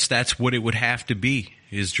 I guess that's what it would have to be,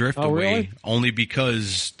 is Drift Away. Really? Only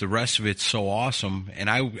because the rest of it's so awesome, and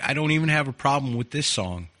I don't even have a problem with this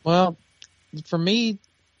song. Well, for me,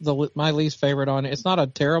 my least favorite on it, it's not a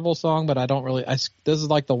terrible song, but I don't really, this is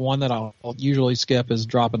like the one that I'll usually skip, is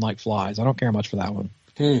Dropping Like Flies. I don't care much for that one.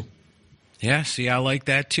 Yeah, see, I like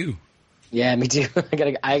that too. Yeah, me too.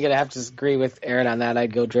 I gotta have to agree with Aaron on that.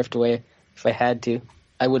 I'd go Drift Away if I had to.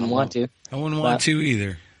 I wouldn't want to. I wouldn't want to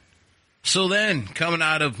either. So then, coming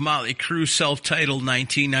out of Motley Crue self-titled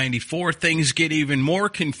 1994, things get even more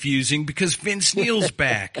confusing because Vince Neil's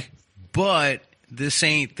back. But this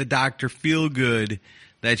ain't the Dr. Feelgood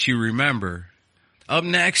that you remember. Up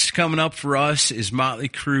next, coming up for us, is Motley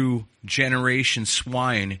Crue Generation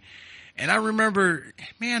Swine. And I remember,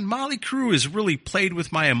 man, Motley Crue has really played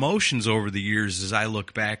with my emotions over the years as I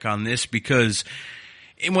look back on this, because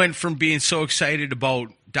it went from being so excited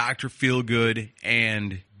about Dr. Feelgood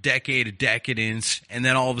and Decade of Decadence, and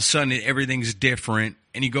then all of a sudden everything's different,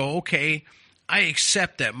 and you go, okay, I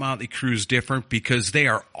accept that Motley Crue's different because they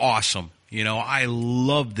are awesome. I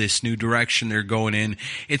love this new direction they're going in.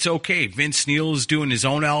 It's okay. Vince Neil is doing his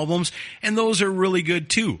own albums, and those are really good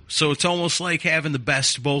too. So it's almost like having the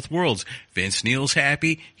best of both worlds. Vince Neil's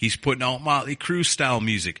happy. He's putting out Motley Crue style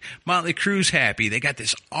music. Motley Crue's happy. They got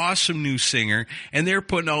this awesome new singer, and they're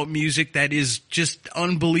putting out music that is just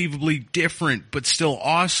unbelievably different, but still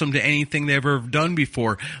awesome to anything they've ever done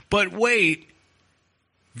before. But wait,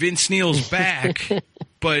 Vince Neil's back.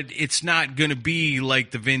 But it's not going to be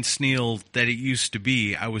like the Vince Neil that it used to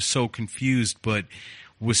be. I was so confused, but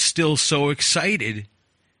was still so excited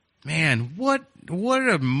Man, what an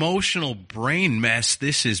emotional brain mess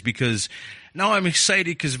this is, because now I'm excited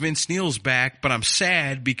because Vince Neil's back, but I'm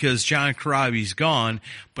sad because John Corabi's gone,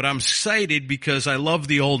 but I'm excited because I love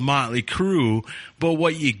the old Motley Crue, but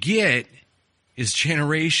what you get is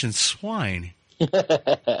Generation Swine.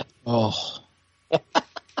 Oh.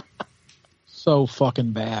 So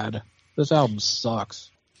fucking bad. This album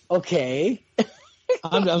sucks. Okay.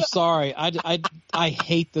 I'm sorry. I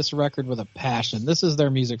hate this record with a passion. This is their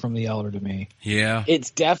music from The Elder to me. Yeah.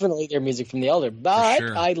 It's definitely their music from The Elder, but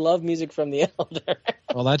sure. I love music from The Elder.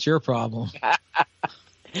 Well, that's your problem.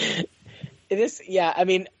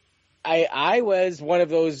 I was one of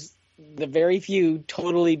those, the very few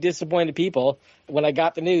totally disappointed people when I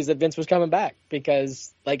got the news that Vince was coming back,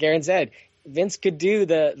 because, like Aaron said, Vince could do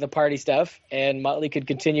the party stuff, and Motley could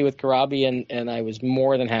continue with Corabi, and I was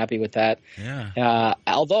more than happy with that. Yeah.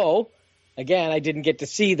 Although, again, I didn't get to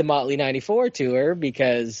see the Motley 94 tour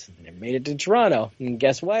because I never made it to Toronto. And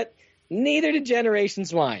guess what? Neither did Generation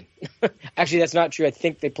Swine. Actually, that's not true. I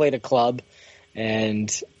think they played a club,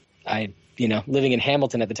 and I, living in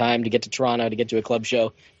Hamilton at the time, to get to Toronto to get to a club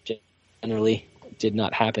show generally did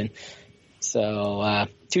not happen. So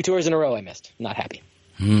 2 tours in a row I missed. Not happy.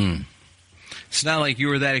 It's not like you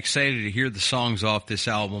were that excited to hear the songs off this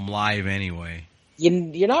album live anyway.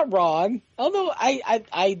 You're not wrong. Although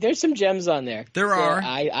I there's some gems on there. There are.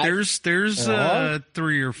 There's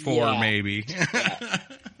 3 or 4 maybe. Yeah.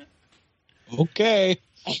 Okay.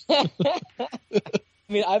 I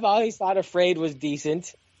mean, I've always thought Afraid was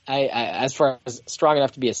decent. I as far as strong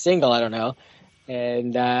enough to be a single, I don't know.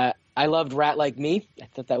 And I loved Rat Like Me. I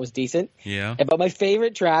thought that was decent. Yeah. But my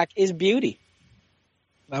favorite track is Beauty.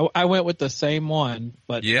 I went with the same one,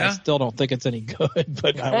 but Yeah? I still don't think it's any good,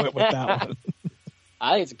 but I went with that one.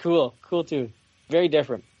 I think it's cool tune. Very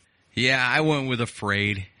different. Yeah, I went with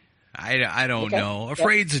Afraid. I don't Okay. know.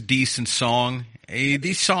 Afraid's a decent song.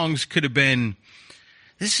 These songs could have been...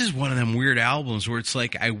 This is one of them weird albums where it's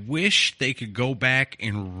like, I wish they could go back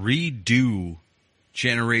and redo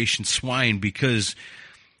Generation Swine, because...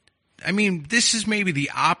 I mean, this is maybe the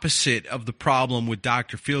opposite of the problem with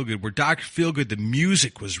Dr. Feelgood, where Dr. Feelgood, the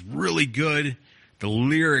music was really good. The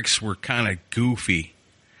lyrics were kind of goofy.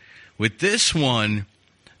 With this one,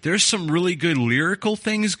 there's some really good lyrical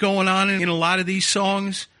things going on in a lot of these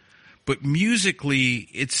songs, but musically,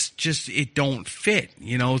 it's just, it don't fit.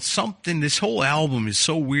 It's something, this whole album is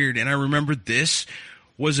so weird, and I remember this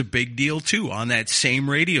was a big deal too on that same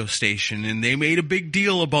radio station, and they made a big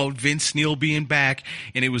deal about Vince Neil being back,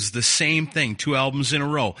 and it was the same thing, 2 albums in a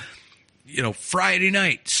row. Friday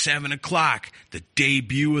night, 7 o'clock, the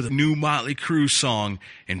debut of the new Motley Crue song,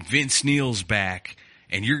 and Vince Neil's back,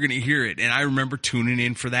 and you're going to hear it. And I remember tuning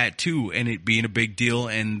in for that too, and it being a big deal,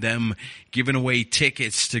 and them giving away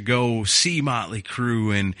tickets to go see Motley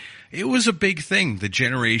Crue, and it was a big thing, the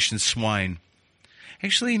Generation Swine.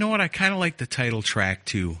 Actually, you know what? I kind of like the title track,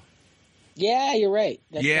 too. Yeah, you're right.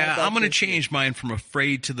 That's not bad I'm going to too. change mine from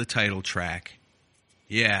Afraid to the title track.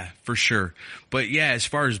 Yeah, for sure. But yeah, as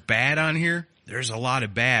far as bad on here, there's a lot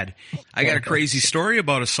of bad. I got a crazy story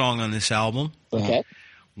about a song on this album. Okay.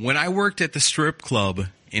 When I worked at the strip club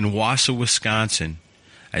in Wausau, Wisconsin,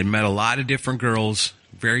 I met a lot of different girls,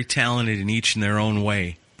 very talented in each in their own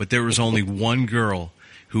way. But there was only one girl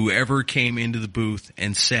who ever came into the booth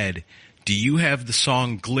and said, "Do you have the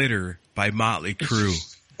song Glitter by Motley Crue?"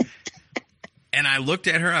 And I looked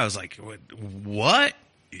at her, I was like, what?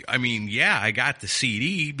 I mean, yeah, I got the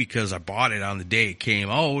CD because I bought it on the day it came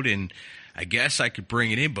out, and I guess I could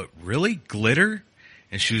bring it in, but really? Glitter?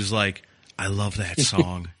 And she was like, "I love that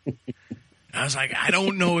song." I was like, I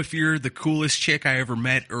don't know if you're the coolest chick I ever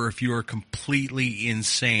met or if you are completely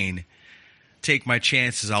insane. Take my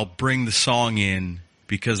chances. I'll bring the song in,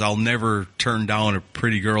 because I'll never turn down a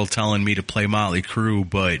pretty girl telling me to play Motley Crue,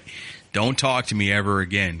 but don't talk to me ever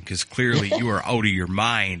again, because clearly you are out of your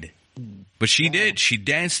mind. But she did. She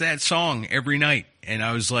danced that song every night, and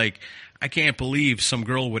I was like, I can't believe some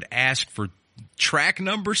girl would ask for track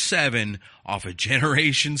number 7 off of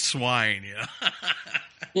Generation Swine.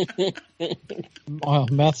 Well,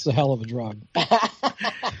 meth's a hell of a drug.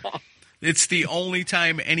 It's the only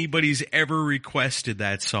time anybody's ever requested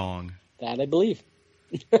that song. That I believe.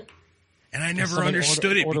 And I never Somebody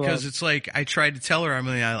understood it, because it's like, I tried to tell her,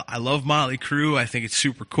 I love Motley Crue. I think it's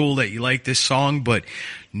super cool that you like this song, but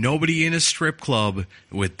nobody in a strip club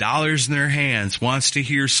with dollars in their hands wants to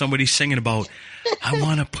hear somebody singing about, "I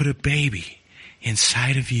want to put a baby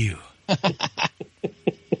inside of you."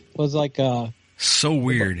 Was like So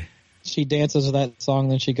weird. she dances to that song,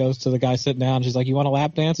 then she goes to the guy sitting down. She's like, "You want a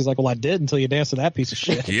lap dance?" He's like, "Well, I did until you danced to that piece of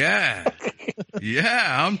shit." Yeah.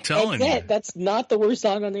 Yeah, I'm telling you. That's not the worst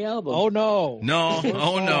song on the album. Oh no. No.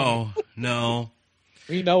 Oh no. No.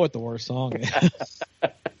 We know what the worst song is.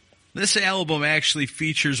 This album actually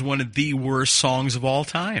features one of the worst songs of all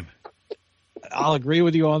time. I'll agree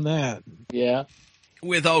with you on that. Yeah.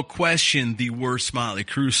 Without question, the worst Motley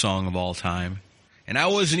Crue song of all time. And I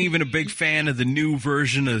wasn't even a big fan of the new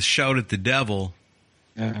version of Shout at the Devil.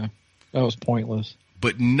 Yeah, that was pointless.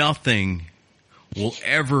 But nothing will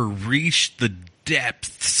ever reach the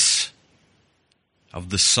depths of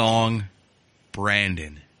the song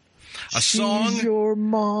Brandon. She's your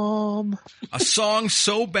mom. A song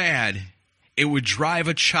so bad it would drive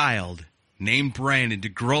a child named Brandon to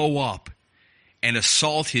grow up and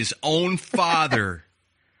assault his own father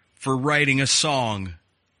for writing a song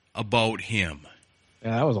about him.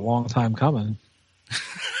 Yeah, that was a long time coming.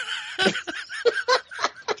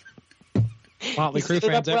 Motley Crue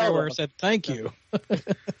fans everywhere said thank you.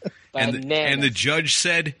 And the judge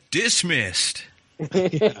said dismissed.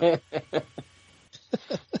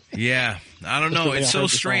 Yeah, I don't know. It's so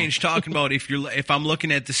strange talking about if I'm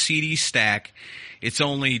looking at the CD stack, it's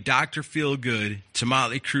only Dr. Feelgood to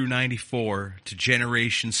Motley Crue 94 to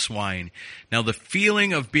Generation Swine. Now the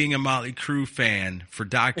feeling of being a Motley Crue fan for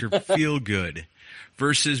Dr. Feelgood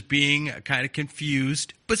versus being kind of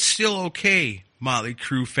confused but still okay Motley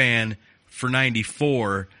Crue fan for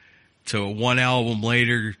 94 to one album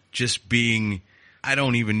later just being, I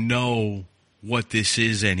don't even know what this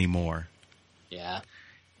is anymore. Yeah.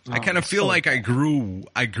 I kind of feel like I grew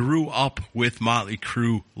up with Motley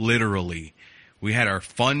Crue literally. We had our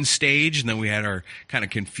fun stage, and then we had our kind of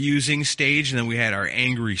confusing stage, and then we had our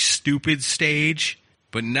angry, stupid stage.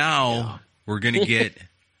 But now we're going to get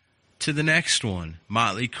to the next one,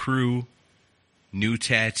 Motley Crue, New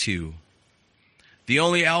Tattoo. The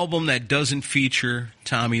only album that doesn't feature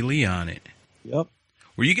Tommy Lee on it. Yep.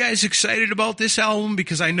 Were you guys excited about this album?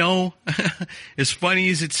 Because I know, as funny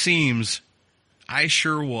as it seems, I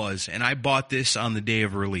sure was, and I bought this on the day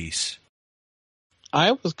of release.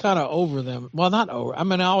 I was kind of over them. Well, not over. I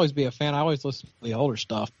mean, I always be a fan. I always listen to the older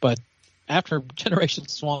stuff. But after Generation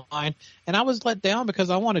Swine, and I was let down because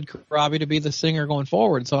I wanted Karabi to be the singer going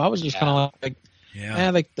forward. So I was just kind of like,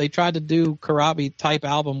 they tried to do Karabi type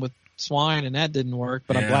album with Swine, and that didn't work.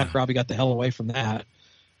 But I'm glad Karabi got the hell away from that.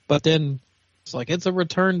 But then it's like it's a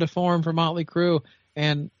return to form for Motley Crue.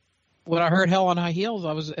 And when I heard Hell on High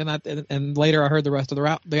Heels, and later I heard the rest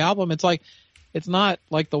of the album. It's like, it's not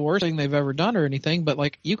like the worst thing they've ever done or anything, but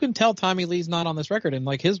like you can tell Tommy Lee's not on this record, and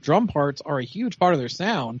like his drum parts are a huge part of their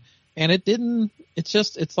sound. And it's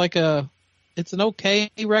an okay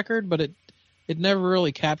record, but it never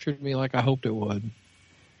really captured me like I hoped it would.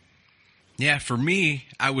 Yeah, for me,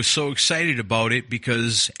 I was so excited about it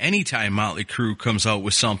because anytime Motley Crue comes out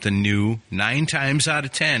with something new, 9 times out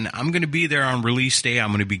of 10, I'm going to be there on release day. I'm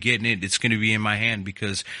going to be getting it. It's going to be in my hand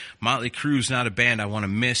because Motley Crue's not a band I want to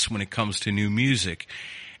miss when it comes to new music.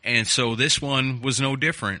 And so this one was no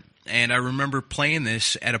different. And I remember playing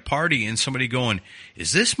this at a party and somebody going,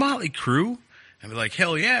 "Is this Motley Crue?" I'd be like,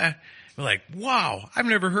 "Hell yeah." I'd be like, "Wow, I've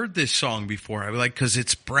never heard this song before." I'd be like, "'Cause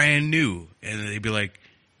it's brand new." And they'd be like,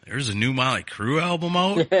 "There's a new Motley Crue album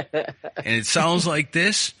out, and it sounds like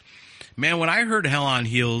this." Man, when I heard Hell on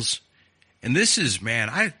Heels, and this is, man,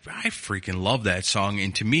 I freaking love that song.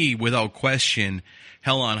 And to me, without question,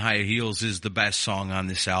 Hell on High Heels is the best song on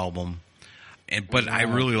this album. But I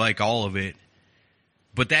really like all of it.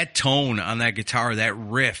 But that tone on that guitar, that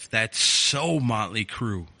riff, that's so Motley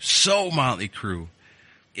Crue. So Motley Crue.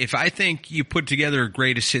 If I think you put together a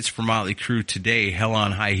greatest hits for Motley Crue today, Hell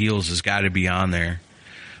on High Heels has got to be on there.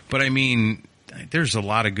 But I mean, there's a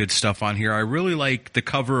lot of good stuff on here. I really like the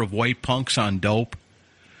cover of White Punks on Dope.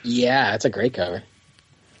 Yeah, that's a great cover.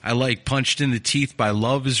 I like Punched in the Teeth by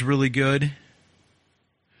Love is really good.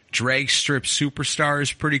 Drag Strip Superstar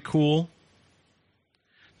is pretty cool.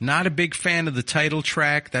 Not a big fan of the title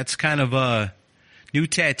track. That's kind of a New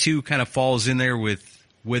Tattoo kind of falls in there with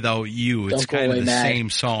Without You. It's kind of the same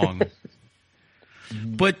song.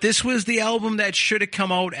 But this was the album that should have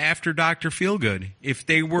come out after Dr. Feelgood. If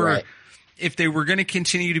they were going to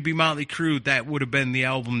continue to be Motley Crue, that would have been the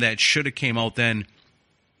album that should have came out then.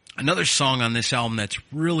 Another song on this album that's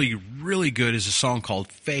really, really good is a song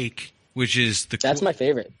called Fake, which is that's my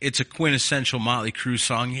favorite. It's a quintessential Motley Crue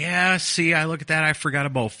song. Yeah, see, I look at that, I forgot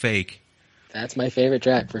about Fake. That's my favorite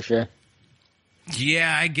track for sure.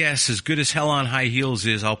 Yeah, I guess as good as Hell on High Heels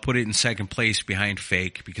is, I'll put it in second place behind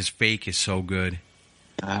Fake because Fake is so good.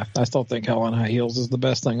 I still think Hell on High Heels is the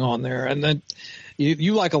best thing on there. And then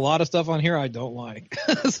you like a lot of stuff on here I don't like.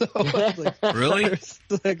 So Really?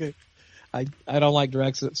 I don't like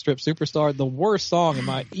Direct Strip Superstar. The worst song in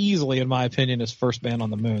my opinion is First Band on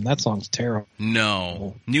the Moon. That song's terrible.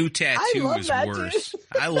 No. New Tattoo is worse.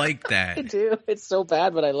 I like that. I do. It's so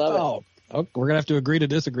bad, but I love Oh, we're gonna have to agree to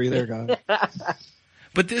disagree there, guys.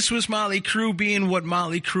 But this was Motley Crue being what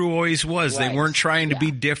Motley Crue always was. Right. They weren't trying to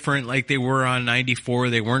be different like they were on 94.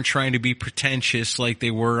 They weren't trying to be pretentious like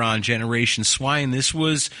they were on Generation Swine. This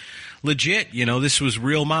was legit. This was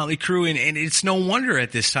real Motley Crue. And it's no wonder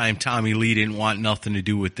at this time Tommy Lee didn't want nothing to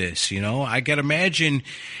do with this. I got to imagine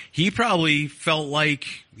he probably felt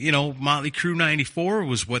like, Motley Crue 94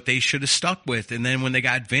 was what they should have stuck with. And then when they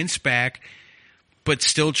got Vince back, but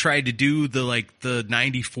still tried to do the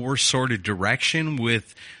 94 sort of direction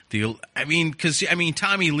with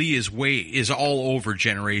Tommy Lee is all over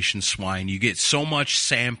Generation Swine. You get so much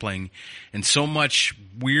sampling and so much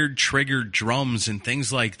weird triggered drums and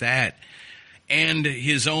things like that. And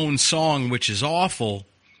his own song, which is awful,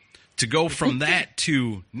 to go from that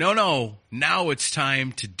to, now it's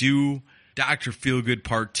time to do Dr. Feelgood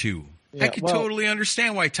Part 2. Yeah, I could totally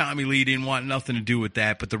understand why Tommy Lee didn't want nothing to do with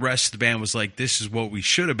that, but the rest of the band was like, this is what we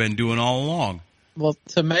should have been doing all along. Well,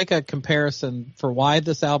 to make a comparison for why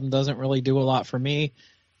this album doesn't really do a lot for me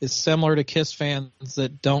is similar to Kiss fans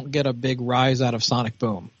that don't get a big rise out of Sonic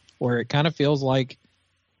Boom, where it kind of feels like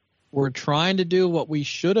we're trying to do what we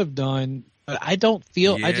should have done, but I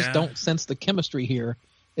just don't sense the chemistry here.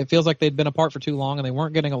 It feels like they'd been apart for too long and they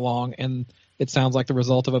weren't getting along, and it sounds like the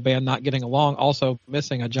result of a band not getting along, also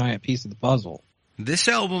missing a giant piece of the puzzle. This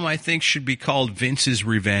album, I think, should be called Vince's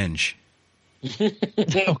Revenge.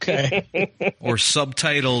 Okay. Or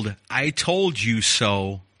subtitled, I Told You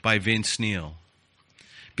So by Vince Neil.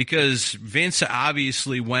 Because Vince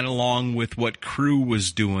obviously went along with what Crue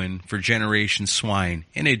was doing for Generation Swine,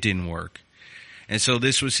 and it didn't work. And so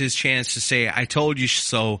this was his chance to say, I told you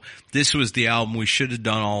so. This was the album we should have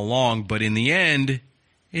done all along. But in the end,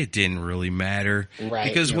 it didn't really matter. Right,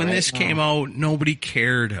 because when this came out, nobody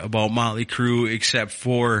cared about Motley Crue except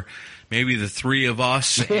for maybe the three of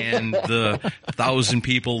us and the 1,000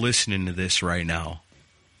 people listening to this right now.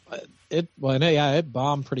 It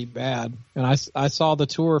bombed pretty bad. And I saw the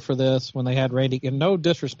tour for this when they had Randy, and no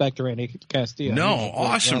disrespect to Randy Castillo. No,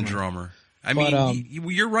 awesome drummer.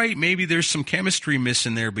 You're right. Maybe there's some chemistry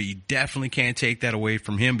missing there, but you definitely can't take that away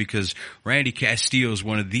from him because Randy Castillo is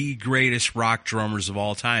one of the greatest rock drummers of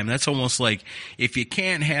all time. That's almost like if you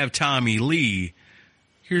can't have Tommy Lee,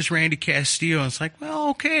 here's Randy Castillo. And it's like, well,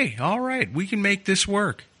 okay, all right, we can make this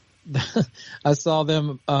work. I saw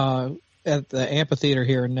them at the amphitheater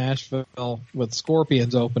here in Nashville with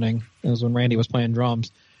Scorpions opening. It was when Randy was playing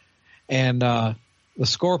drums. And the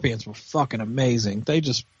Scorpions were fucking amazing. They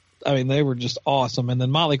were just awesome. And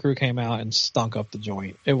then Motley Crue came out and stunk up the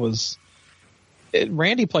joint.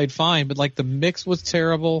 Randy played fine, but the mix was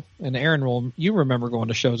terrible. And Aaron, you remember going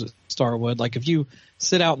to shows at Starwood. If you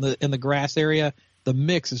sit out in the grass area, the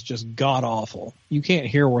mix is just god awful. You can't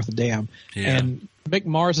hear worth a damn. Yeah. And Mick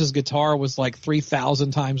Mars's guitar was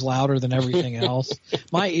 3,000 times louder than everything else.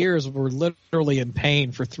 My ears were literally in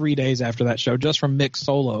pain for 3 days after that show, just from Mick's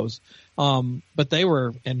solos. But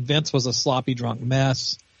and Vince was a sloppy drunk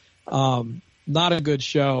mess. Not a good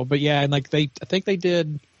show, but yeah, and I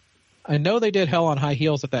know they did Hell on High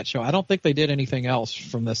Heels at that show. I don't think they did anything else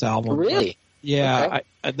from this album. Really? Yeah,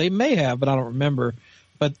 okay. They may have, but I don't remember.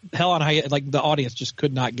 But Hell on High, the audience just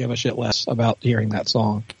could not give a shit less about hearing that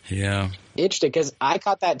song. Yeah. Interesting, because I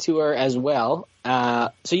caught that tour as well.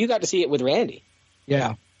 So you got to see it with Randy.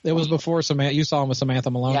 Yeah. It was before Samantha. You saw him with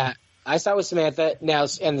Samantha Malone. Yeah. I saw it with Samantha. Now,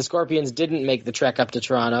 and the Scorpions didn't make the trek up to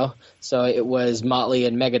Toronto, so it was Motley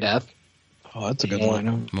and Megadeth. Oh, that's a good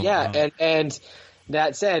lineup. Yeah, and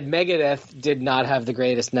that said, Megadeth did not have the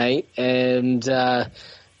greatest night, and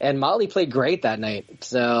Motley played great that night.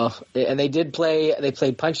 So, and they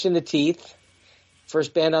played Punched in the Teeth,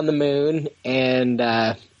 First Band on the Moon, and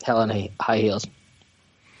Hell on High Heels.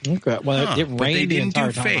 Okay, well, it rained the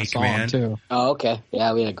entire time I saw them, too. Oh, okay.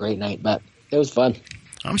 Yeah, we had a great night, but it was fun.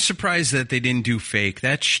 I'm surprised that they didn't do Fake.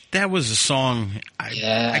 That was a song.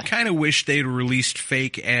 I kind of wish they'd released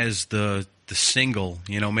Fake as the single.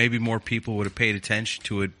 Maybe more people would have paid attention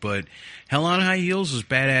to it. But Hell on High Heels was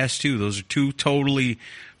badass too. Those are two totally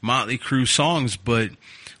Motley Crue songs. But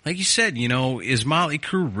like you said, is Motley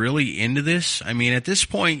Crue really into this? I mean, at this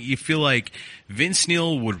point, you feel like Vince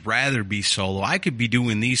Neil would rather be solo. I could be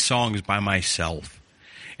doing these songs by myself.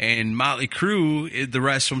 And Motley Crue, the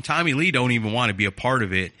rest from Tommy Lee don't even want to be a part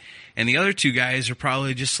of it. And the other two guys are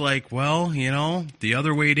probably just like, well, you know, the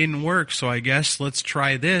other way didn't work, so I guess let's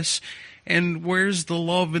try this. And where's the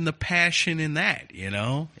love and the passion in that, you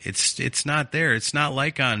know? It's not there. It's not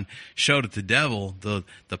like on Shout at the Devil.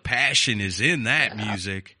 The passion is in that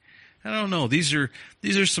music. I don't know. These are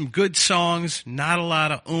some good songs, not a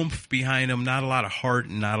lot of oomph behind them, not a lot of heart,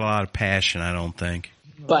 and not a lot of passion, I don't think.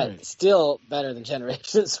 But still better than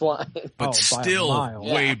Generation Swine. But still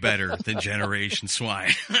way better than Generation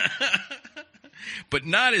Swine. But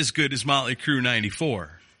not as good as Motley Crue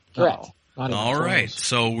 94. Correct. All right.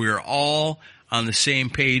 So we're all on the same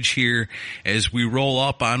page here as we roll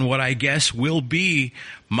up on what I guess will be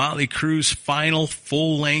Motley Crue's final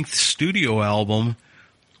full-length studio album,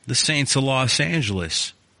 The Saints of Los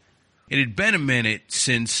Angeles. It had been a minute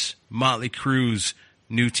since Motley Crue's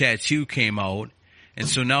New Tattoo came out, and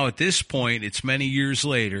so now at this point, it's many years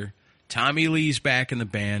later, Tommy Lee's back in the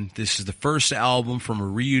band. This is the first album from a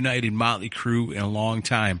reunited Motley Crue in a long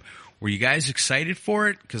time. Were you guys excited for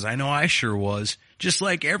it? Because I know I sure was, just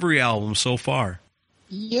like every album so far.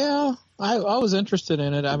 Yeah, I was interested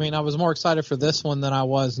in it. I mean, I was more excited for this one than I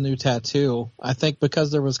was New Tattoo. I think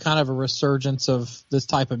because there was kind of a resurgence of this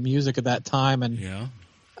type of music at that time.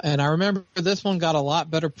 And I remember this one got a lot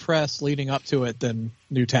better press leading up to it than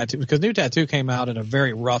New Tattoo, because New Tattoo came out at a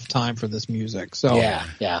very rough time for this music. So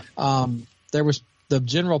there was, the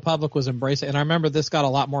general public was embracing it. And I remember this got a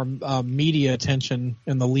lot more media attention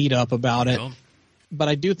in the lead up about it. But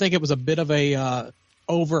I do think it was a bit of a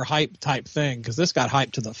overhyped type thing, because this got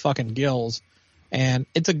hyped to the fucking gills. And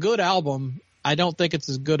it's a good album. I don't think it's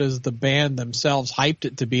as good as the band themselves hyped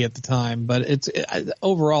it to be at the time, but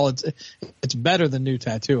overall it's better than New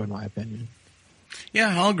Tattoo in my opinion.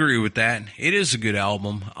 Yeah, I'll agree with that. It is a good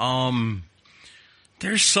album.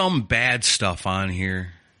 There's some bad stuff on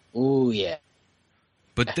here. Ooh, yeah.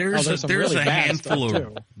 But there's really a handful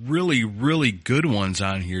of really, really good ones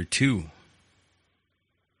on here too.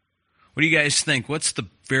 What do you guys think? What's the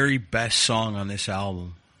very best song on this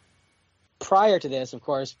album? Prior to this, of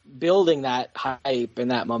course, building that hype and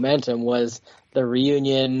that momentum was the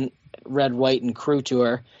reunion Red, White, and Crew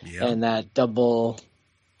tour and that double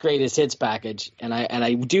greatest hits package. And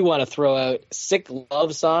I do want to throw out Sick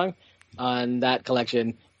Love Song on that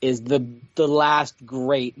collection is the last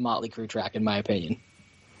great Motley Crue track, in my opinion.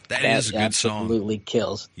 That is a good song. Absolutely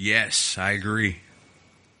kills. Yes, I agree.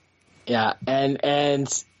 Yeah,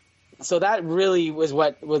 and so that really was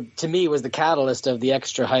what to me was the catalyst of the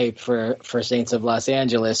extra hype for Saints of Los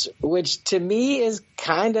Angeles, which to me is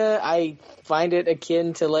kind of, I find it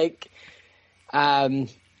akin to like, in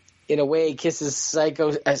a way, Kiss's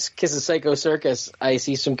Psycho Circus. I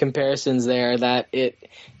see some comparisons there that it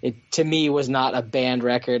to me was not a band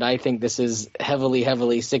record. I think this is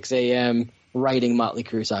heavily 6 a.m. writing Motley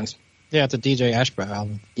Crue songs. Yeah, it's a DJ Ashba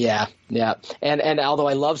album. Yeah. And although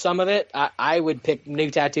I love some of it, I would pick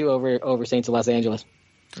New Tattoo over Saints of Los Angeles.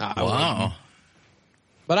 Wow.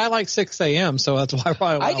 But I like 6 a.m., so that's why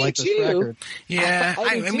I like this record. Yeah,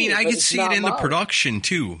 I mean, I could see it in the production,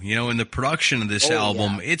 too. You know, in the production of this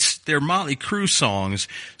album, they're Motley Crue songs.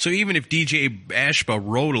 So even if DJ Ashba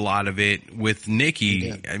wrote a lot of it with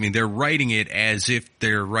Nicky, I mean, they're writing it as if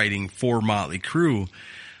they're writing for Motley Crue.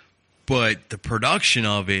 But the production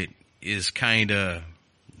of it is kind of,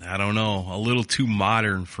 I don't know, a little too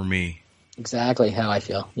modern for me. Exactly how I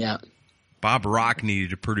feel, yeah. Bob Rock needed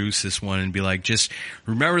to produce this one and be like, just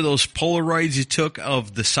remember those Polaroids you took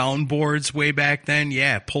of the soundboards way back then?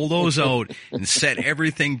 Yeah, pull those out and set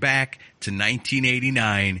everything back to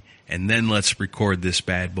 1989, and then let's record this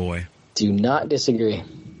bad boy. Do not disagree.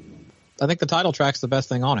 I think the title track's the best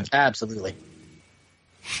thing on it. Absolutely.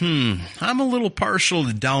 I'm a little partial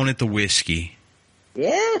to Down at the Whiskey.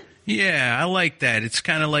 Yeah? Yeah, I like that. It's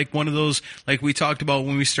kind of like one of those, like we talked about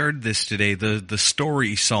when we started this today, the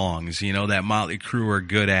story songs, you know, that Motley Crue are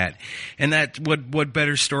good at. And that, what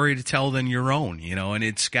better story to tell than your own, you know, and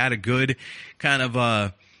it's got a good kind of,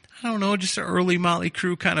 I don't know, just an early Motley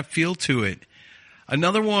Crue kind of feel to it.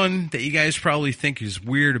 Another one that you guys probably think is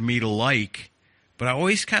weird of me to like, but I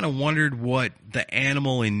always kind of wondered what The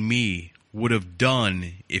Animal in Me would have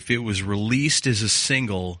done if it was released as a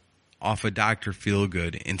single off of Dr.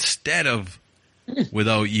 Feelgood instead of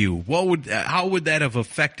Without You. How would that have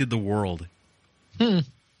affected the world?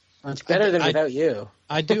 It's better than Without You.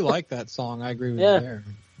 I do like that song. I agree with you there.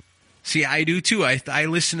 See, I do too. I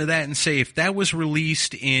listen to that and say if that was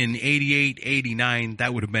released in 88, 89,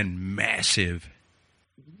 that would have been massive.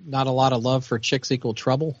 Not a lot of love for Chicks Equal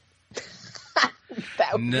Trouble.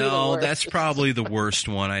 No, that's probably the worst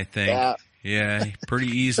one, I think. Yeah. Yeah, pretty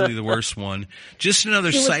easily the worst one. Just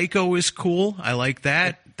Another Psycho is cool. I like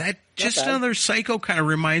that. Just Another Psycho kind of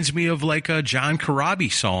reminds me of like a John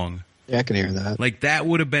Corabi song. Yeah, I can hear that. Like that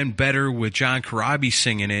would have been better with John Corabi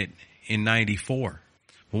singing it in '94.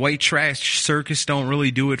 White Trash Circus don't really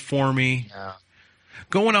do it for me. Yeah.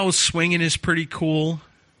 Going Out Swinging is pretty cool.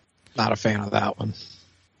 Not a fan of that one.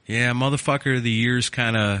 Yeah, Motherfucker of the Year's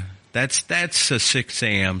kind of that's a 6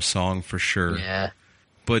 a.m. song for sure. Yeah.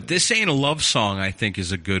 But This Ain't a Love Song, I think,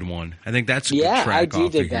 is a good one. I think that's a good track I do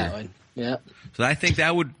off dig of that here. one. Yeah. So I think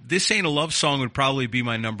This Ain't a Love Song would probably be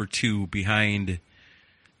my number 2 behind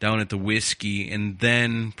Down at the Whiskey, and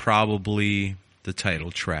then probably the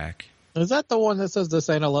title track. Is that the one that says this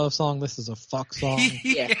ain't a love song, this is a fuck song?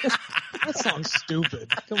 Yeah. That song's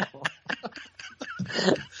stupid. Come on.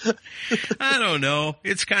 I don't know.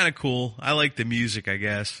 It's kind of cool. I like the music, I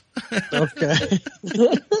guess. Okay.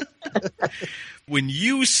 When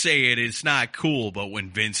you say it, it's not cool, but when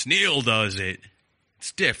Vince Neil does it,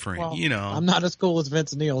 it's different, Well, you know. I'm not as cool as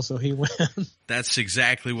Vince Neil, so he wins. That's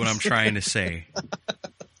exactly what I'm trying to say.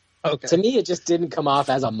 Okay. To me, it just didn't come off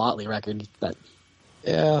as a Motley record. But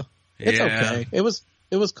Yeah. It's Yeah. okay. It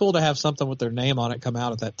was cool to have something with their name on it come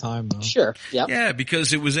out at that time, though. sure. Yeah. Yeah,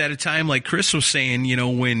 because it was at a time, like Chris was saying, you know,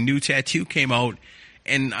 when New Tattoo came out,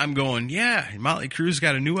 and I'm going, yeah, Motley Crue's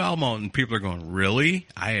got a new album out, and people are going, really?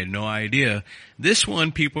 I had no idea. This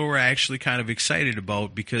one, people were actually kind of excited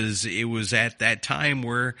about because it was at that time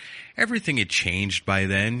where everything had changed by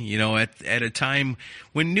then. You know, at a time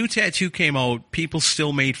when New Tattoo came out, people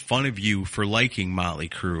still made fun of you for liking Motley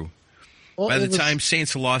Crue. Well, By the time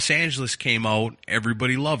Saints of Los Angeles came out,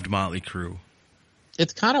 everybody loved Motley Crue.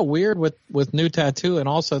 It's kind of weird with New Tattoo, and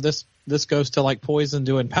also this goes to like Poison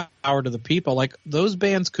doing Power to the People. Like those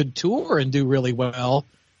bands could tour and do really well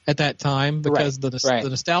at that time because the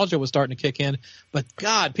nostalgia was starting to kick in. But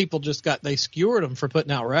God, people just they skewered them for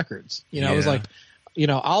putting out records. You know, It was like, you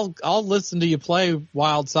know, I'll listen to you play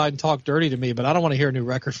Wild Side and talk dirty to me, but I don't want to hear a new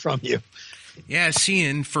record from you. Yeah, see,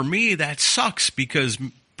 and for me that sucks because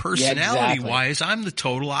personality-wise, I'm the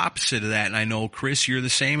total opposite of that. And I know, Chris, you're the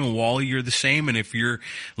same, and Wally, you're the same. And if you're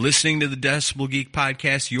listening to the Decibel Geek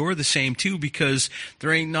podcast, you're the same too, because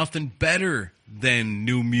there ain't nothing better than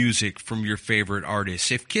new music from your favorite artists.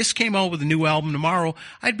 If Kiss came out with a new album tomorrow,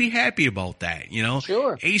 I'd be happy about that, you know?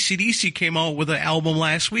 Sure. AC/DC came out with an album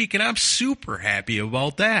last week, and I'm super happy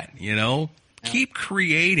about that, you know? Keep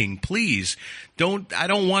creating, please. I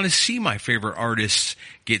don't want to see my favorite artists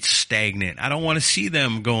get stagnant. I don't want to see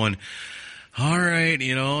them going, all right,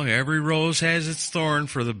 you know, every rose has its thorn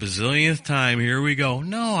for the bazillionth time. Here we go.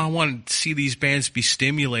 No, I want to see these bands be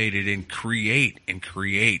stimulated and create and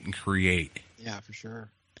create and create. Yeah, for sure.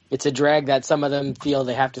 It's a drag that some of them feel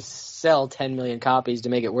they have to sell 10 million copies to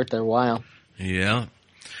make it worth their while. Yeah.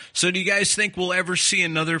 So do you guys think we'll ever see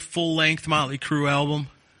another full-length Motley Crue album?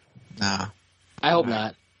 Nah. I hope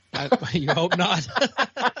not. You hope not.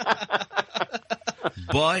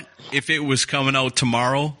 But if it was coming out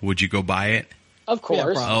tomorrow, would you go buy it? Of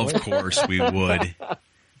course. Yeah, probably. Of course we would.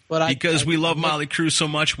 But Because we love Motley Crue so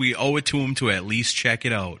much, we owe it to them to at least check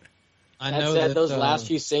it out. I That know said, that those last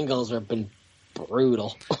few singles have been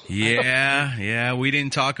brutal. Yeah. We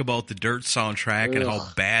didn't talk about the Dirt soundtrack and how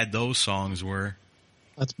bad those songs were.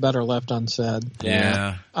 that's better left unsaid.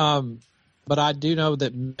 Yeah. But I do know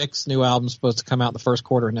that Mick's new album's supposed to come out the first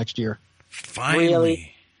quarter of next year. Finally.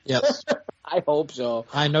 Really? Yes. I hope so.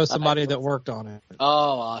 I know somebody that worked on it.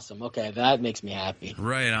 Oh, awesome. Okay, that makes me happy.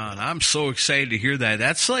 Right on. I'm so excited to hear that.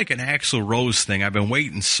 That's like an Axl Rose thing. I've been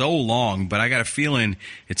waiting so long, but I got a feeling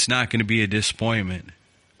it's not going to be a disappointment.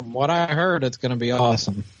 From what I heard, it's going to be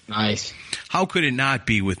awesome. Nice. How could it not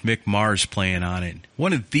be with Mick Mars playing on it?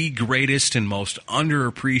 One of the greatest and most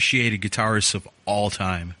underappreciated guitarists of all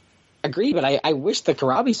time. Agree, but I wish the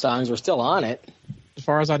Karabi songs were still on it. As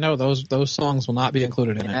far as I know, those songs will not be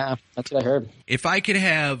included in it. Yeah, that's what I heard. If I could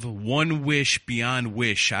have one wish beyond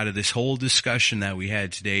wish out of this whole discussion that we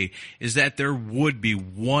had today, is that there would be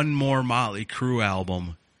one more Motley Crue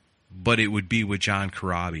album, but it would be with John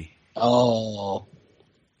Corabi. Oh.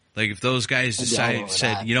 Like if those guys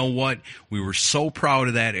said, you know what, we were so proud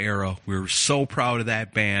of that era, we were so proud of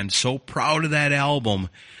that band, so proud of that album,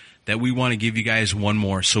 that we want to give you guys one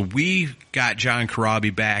more. So we got John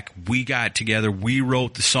Corabi back. We got together. We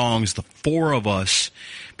wrote the songs, the four of us,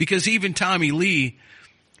 because even Tommy Lee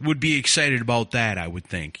would be excited about that, I would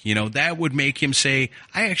think. You know, that would make him say,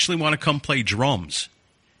 I actually want to come play drums.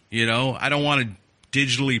 You know, I don't want to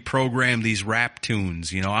digitally program these rap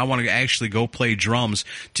tunes. You know, I want to actually go play drums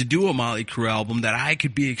to do a Motley Crue album that I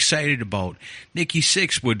could be excited about. Nikki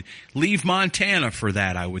Sixx would leave Montana for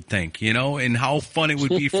that, I would think, you know, and how fun it would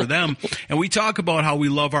be for them. And we talk about how we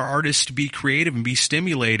love our artists to be creative and be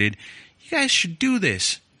stimulated. You guys should do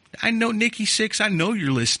this. I know, Nikki Sixx, I know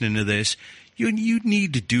you're listening to this. You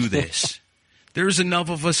need to do this. There's enough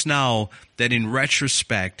of us now that in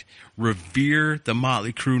retrospect revere the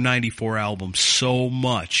Motley Crue 94 album so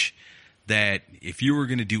much that if you were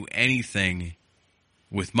going to do anything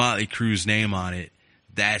with Motley Crue's name on it,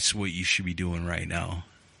 that's what you should be doing right now.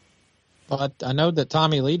 But I know that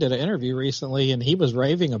Tommy Lee did an interview recently, and he was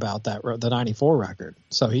raving about the 94 record.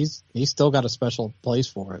 So he's still got a special place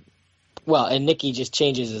for it. Well, and Nicky just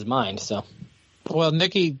changes his mind, so. Well,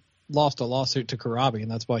 Nicky lost a lawsuit to Karabi, and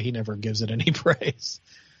that's why he never gives it any praise.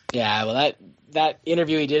 Yeah, well, that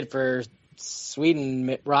interview he did for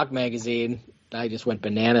Sweden Rock Magazine, I just went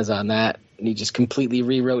bananas on that. And he just completely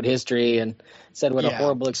rewrote history and said what a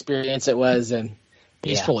horrible experience it was. And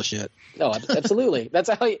he's full of shit. No, absolutely. That's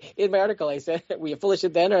how in my article I said, were you full of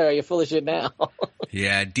shit then or are you full of shit now?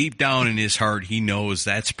 Yeah, deep down in his heart, he knows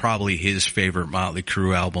that's probably his favorite Motley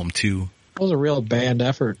Crue album, too. It was a real band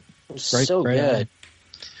effort. So good.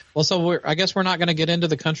 Well, so I guess we're not going to get into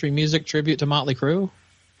the country music tribute to Motley Crue?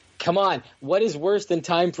 Come on. What is worse than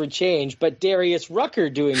Time for Change but Darius Rucker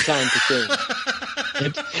doing Time for Change?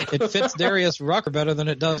 It fits Darius Rucker better than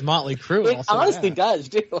it does Motley Crue. It honestly does,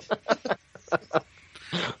 too.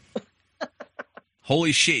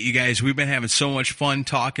 Holy shit, you guys. We've been having so much fun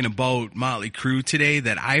talking about Motley Crue today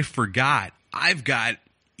that I forgot. I've got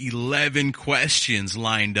 11 questions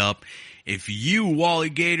lined up. If you, Wally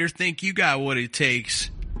Gator, think you got what it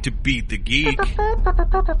takes to beat the geek.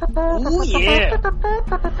 Oh, yeah.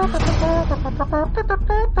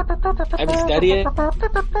 I've been studying.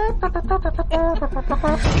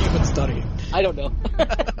 You've been studying. I don't know.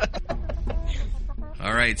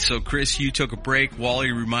 All right, so Chris, you took a break.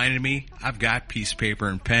 Wally reminded me I've got piece of paper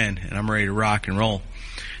and pen, and I'm ready to rock and roll.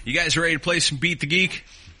 You guys ready to play some Beat the Geek?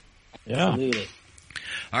 Yeah. Absolutely.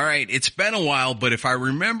 All right, it's been a while, but if I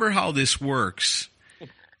remember how this works,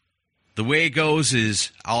 the way it goes is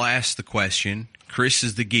I'll ask the question. Chris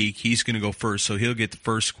is the geek. He's going to go first, so he'll get the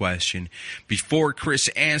first question. Before Chris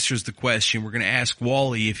answers the question, we're going to ask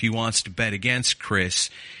Wally if he wants to bet against Chris.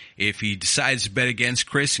 If he decides to bet against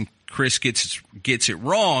Chris and Chris gets it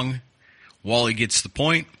wrong, Wally gets the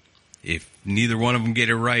point. If neither one of them get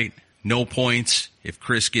it right, no points. If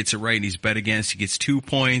Chris gets it right and he's bet against, he gets 2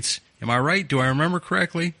 points. Am I right? Do I remember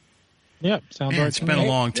correctly? Yeah, sounds right. It's been a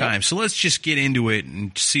long time. So let's just get into it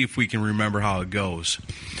and see if we can remember how it goes.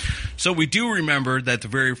 So we do remember that the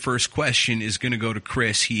very first question is going to go to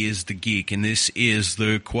Chris. He is the geek, and this is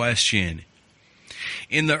the question.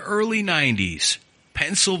 In the early 90s,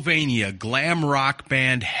 Pennsylvania glam rock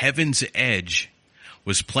band Heaven's Edge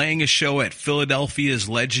was playing a show at Philadelphia's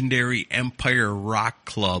legendary Empire Rock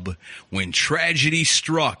Club when tragedy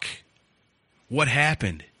struck. What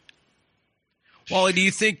happened? Wally, do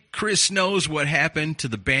you think Chris knows what happened to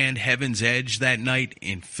the band Heaven's Edge that night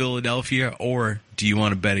in Philadelphia, or do you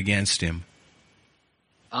want to bet against him?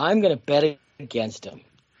 I'm going to bet against him.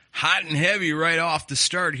 Hot and heavy right off the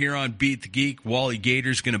start here on Beat the Geek. Wally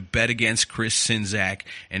Gator's going to bet against Chris Czynszak.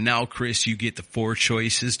 And now, Chris, you get the 4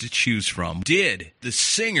 choices to choose from. Did the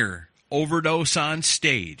singer overdose on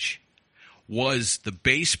stage? Was the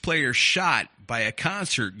bass player shot by a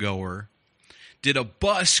concert goer? Did a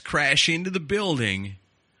bus crash into the building?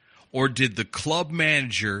 Or did the club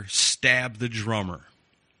manager stab the drummer?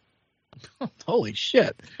 Holy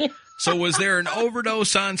shit. So was there an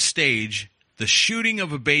overdose on stage, the shooting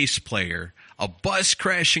of a bass player, a bus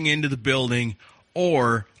crashing into the building,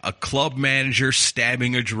 or a club manager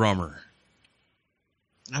stabbing a drummer?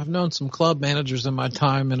 I've known some club managers in my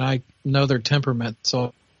time, and I know their temperament,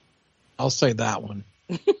 so I'll say that one.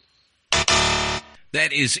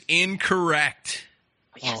 That is incorrect.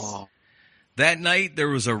 Yes. Oh. That night, there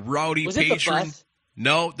was a rowdy Was it the patron. bus?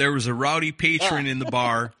 No, there was a rowdy patron in the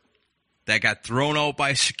bar that got thrown out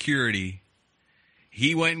by security.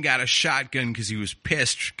 He went and got a shotgun because he was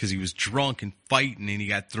pissed because he was drunk and fighting, and he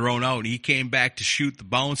got thrown out. He came back to shoot the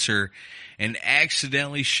bouncer and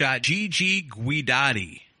accidentally shot Gigi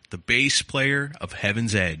Guidati, the bass player of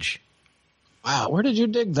Heaven's Edge. Wow, where did you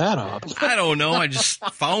dig that up? I don't know. I just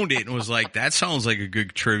found it and was like, that sounds like a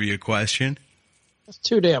good trivia question. That's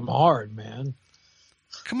too damn hard, man.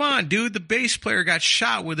 Come on, dude. The bass player got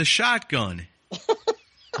shot with a shotgun.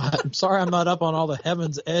 I'm sorry I'm not up on all the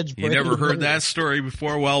Heaven's Edge. You never heard that story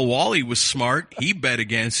before? Well, Wally was smart. He bet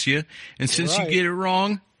against you. And since you get it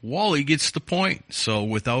wrong, Wally gets the point. So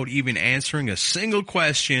without even answering a single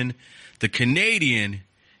question, the Canadian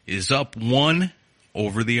is up 1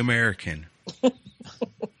 over the American.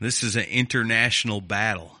 This is an international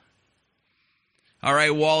battle. All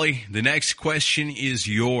right, Wally, the next question is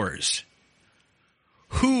yours.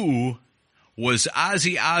 Who was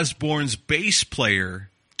Ozzy Osbourne's bass player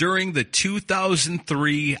during the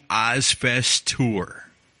 2003 Ozzfest tour?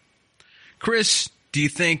 Chris, do you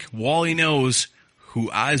think Wally knows who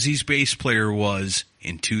Ozzy's bass player was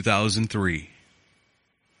in 2003?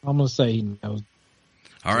 I'm going to say he knows.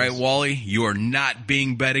 All right, Wally, you are not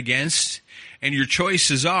being bet against, and your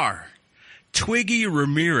choices are Twiggy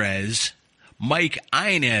Ramirez, Mike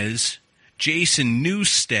Inez, Jason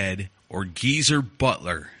Newsted, or Geezer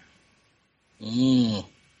Butler.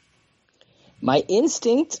 My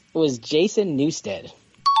instinct was Jason Newsted.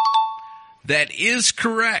 That is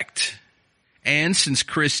correct. And since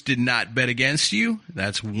Chris did not bet against you,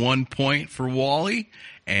 that's 1 point for Wally.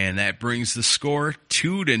 And that brings the score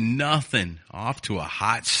 2-0. Off to a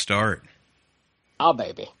hot start. Oh,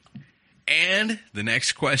 baby. And the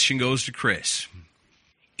next question goes to Chris.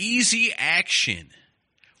 Easy Action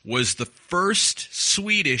was the first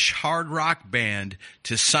Swedish hard rock band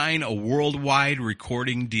to sign a worldwide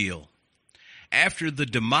recording deal. After the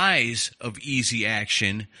demise of Easy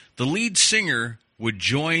Action, the lead singer would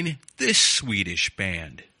join this Swedish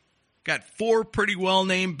band. Got 4 pretty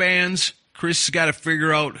well-named bands. Chris has got to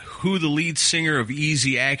figure out who the lead singer of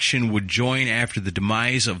Easy Action would join after the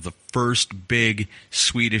demise of the first big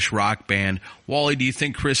Swedish rock band. Wally, do you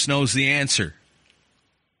think Chris knows the answer?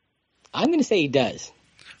 I'm going to say he does.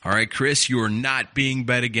 All right, Chris, you are not being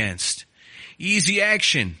bet against. Easy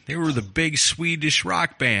Action, they were the big Swedish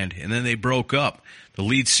rock band, and then they broke up. The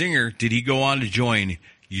lead singer, did he go on to join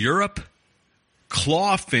Europe,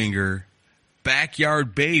 Clawfinger,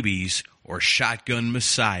 Backyard Babies, or Shotgun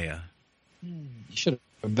Messiah? You should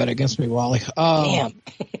have bet against me, Wally. Damn.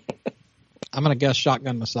 I'm going to guess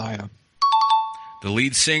Shotgun Messiah. The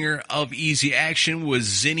lead singer of Easy Action was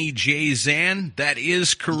Zinny J. Zan. That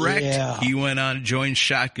is correct. Yeah. He went on to join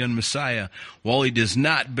Shotgun Messiah. Wally does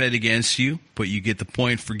not bet against you, but you get the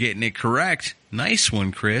point for getting it correct. Nice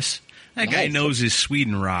one, Chris. That guy knows his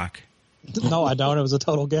Sweden rock. No, I don't. It was a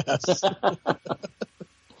total guess.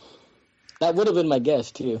 That would have been my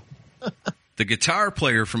guess, too. The guitar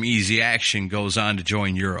player from Easy Action goes on to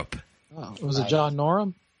join Europe. Oh, was it John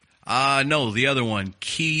Norum? No, the other one.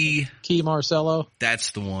 Key Marcello?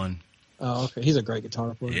 That's the one. Oh, okay. He's a great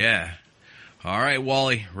guitar player. Yeah. All right,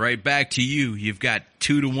 Wally, right back to you. You've got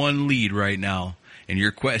 2-1 lead right now, and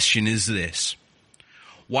your question is this.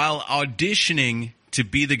 While auditioning to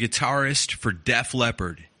be the guitarist for Def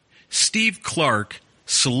Leppard, Steve Clark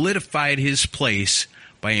solidified his place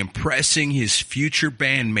by impressing his future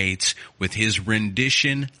bandmates with his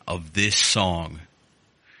rendition of this song.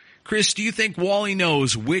 Chris, do you think Wally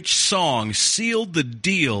knows which song sealed the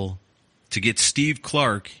deal to get Steve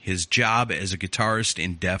Clark his job as a guitarist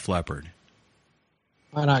in Def Leppard?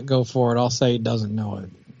 Why not go for it? I'll say he doesn't know it.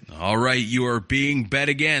 All right, you are being bet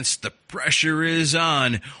against. The pressure is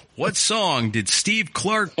on. What song did Steve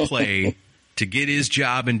Clark play to get his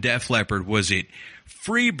job in Def Leppard? Was it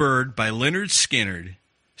Freebird by Lynyrd Skynyrd,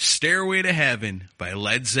 Stairway to Heaven by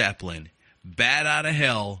Led Zeppelin, Bat Out of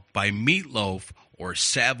Hell by Meatloaf, or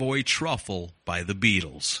Savoy Truffle by the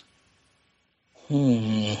Beatles?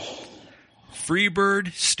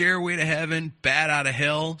 Freebird, Stairway to Heaven, Bat Out of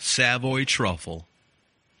Hell, Savoy Truffle.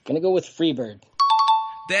 Gonna go with Freebird.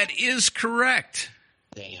 That is correct.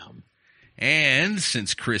 Damn. And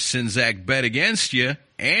since Chris Czynszak bet against you,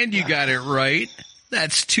 and you got it right,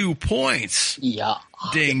 that's 2 points. Yeah.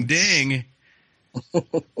 Ding, ding.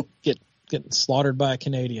 Getting slaughtered by a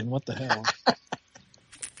Canadian. What the hell?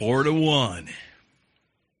 4-1.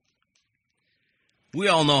 We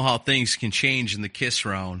all know how things can change in the Kiss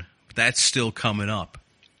round, but that's still coming up.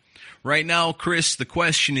 Right now, Chris, the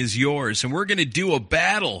question is yours, and we're going to do a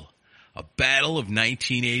battle of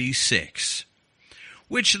 1986.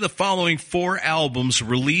 Which of the following 4 albums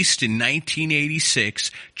released in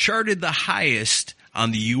 1986 charted the highest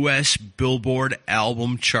on the U.S. Billboard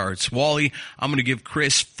album charts? Wally, I'm going to give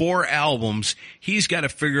Chris 4 albums. He's got to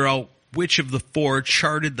figure out which of the 4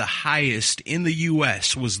 charted the highest in the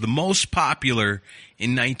U.S., was the most popular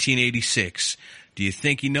in 1986. Do you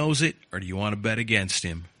think he knows it, or do you want to bet against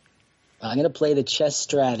him? I'm going to play the chess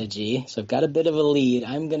strategy, so I've got a bit of a lead.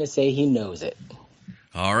 I'm going to say he knows it.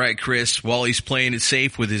 All right, Chris. Wally's playing it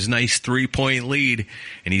safe with his nice 3-point lead,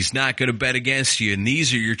 and he's not going to bet against you, and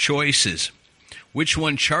these are your choices. Which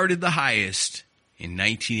one charted the highest in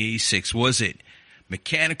 1986? Was it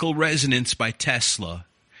Mechanical Resonance by Tesla,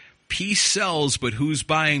 Peace Sells But Who's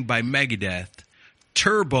Buying by Megadeth,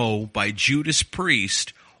 Turbo by Judas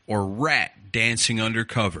Priest, or Rat Dancing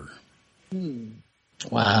Undercover?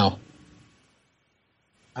 Wow.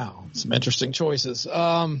 Wow, some interesting choices.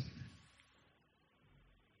 I'd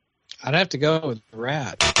have to go with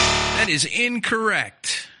Rat. That is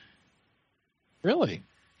incorrect. Really?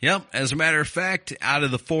 Yep. As a matter of fact, out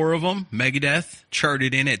of the four of them, Megadeth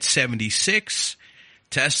charted in at 76,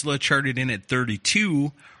 Tesla charted in at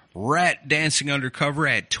 32, Rat Dancing Undercover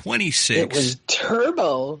at 26. It was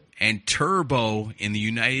Turbo. And Turbo in the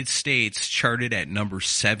United States charted at number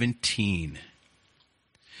 17.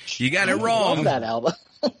 You got it wrong. Love that album.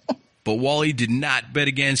 But Wally did not bet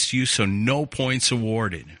against you, so no points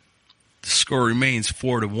awarded. The score remains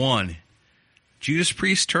 4-1. Judas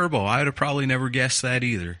Priest Turbo. I would have probably never guessed that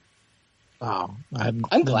either. Wow. I'm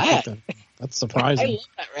glad. That's surprising. I love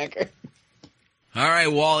that record. All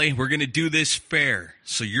right, Wally, we're going to do this fair,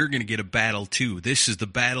 so you're going to get a battle too. This is the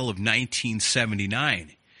Battle of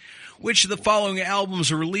 1979. Which of the following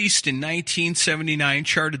albums released in 1979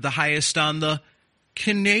 charted the highest on the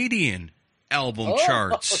Canadian album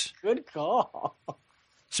charts? Good call.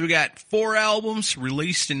 So we got 4 albums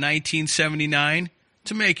released in 1979.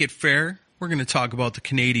 To make it fair, we're going to talk about the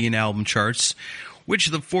Canadian album charts. Which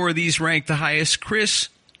of the 4 of these rank the highest? Chris,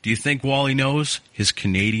 do you think Wally knows his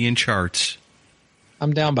Canadian charts?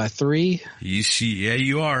 I'm down by 3. You see, yeah,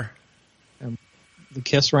 you are. The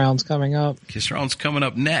Kiss round's coming up. Kiss round's coming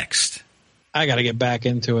up next. I got to get back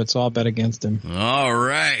into it, so I'll bet against him. All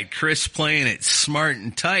right, Chris playing it smart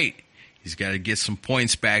and tight. He's got to get some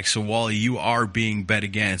points back, so Wally, you are being bet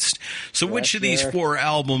against. So which of these 4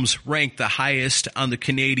 albums ranked the highest on the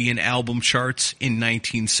Canadian album charts in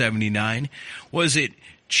 1979? Was it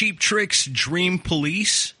Cheap Trick's Dream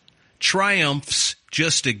Police, Triumph's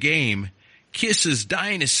Just a Game, Kiss's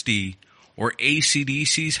Dynasty, or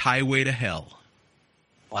AC/DC's Highway to Hell?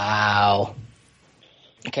 Wow.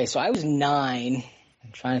 Okay, so I was 9. I'm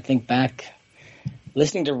trying to think back.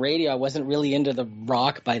 Listening to radio, I wasn't really into the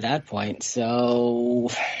rock by that point, so...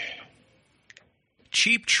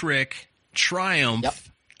 Cheap Trick, Triumph,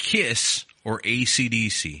 Kiss, or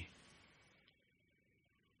AC/DC?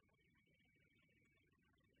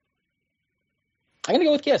 I'm going to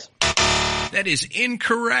go with Kiss. That is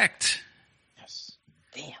incorrect. Yes.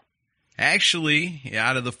 Damn. Actually,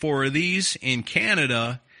 out of the 4 of these, in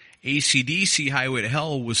Canada, AC/DC Highway to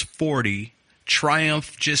Hell was 40.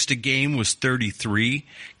 Triumph Just a Game was 33.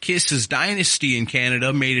 Kiss's Dynasty in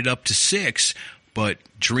Canada made it up to 6. But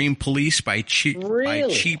Dream Police by Cheap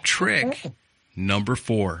Trick, number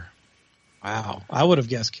 4. Wow. I would have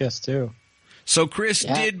guessed Kiss, too. So Chris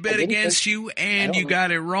did bet against you, and you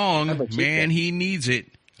got it wrong. Man, he needs it.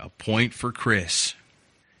 A point for Chris.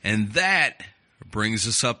 And that brings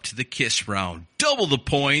us up to the Kiss round. Double the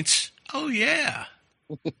points. Oh, yeah.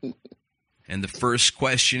 And the first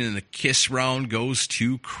question in the Kiss round goes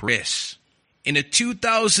to Chris. In a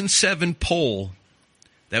 2007 poll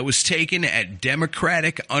that was taken at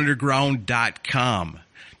DemocraticUnderground.com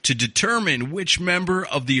to determine which member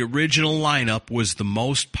of the original lineup was the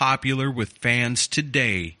most popular with fans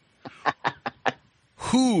today,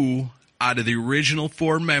 who out of the original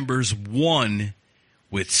 4 members won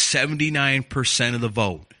with 79% of the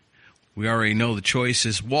vote? We already know the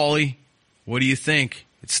choices. Wally, what do you think?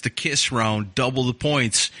 It's the Kiss round, double the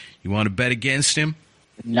points. You want to bet against him?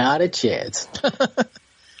 Not a chance.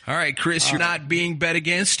 All right, Chris, you're not being bet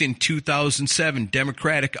against. In 2007,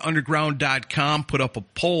 DemocraticUnderground.com put up a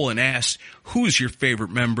poll and asked, who's your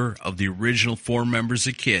favorite member of the original 4 members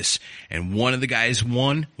of Kiss? And one of the guys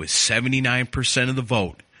won with 79% of the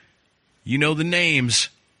vote. You know the names.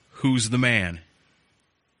 Who's the man?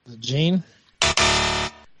 Gene?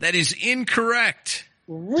 That is incorrect.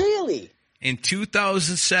 Really? In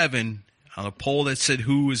 2007, on a poll that said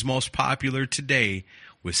who is most popular today,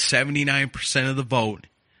 with 79% of the vote,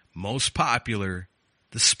 most popular,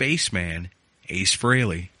 the spaceman, Ace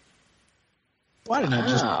Frehley. Why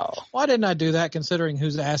didn't I do that, considering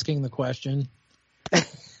who's asking the question?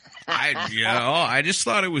 I just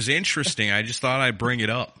thought it was interesting. I just thought I'd bring it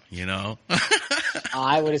up,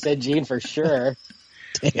 I would have said Gene for sure.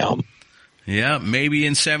 Damn. Yeah, maybe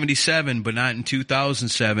in 77, but not in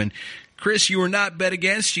 2007. Chris, you were not bet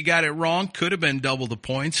against. You got it wrong. Could have been double the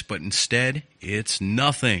points, but instead, it's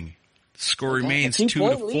nothing. The score remains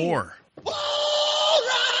 2-4.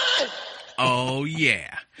 Oh,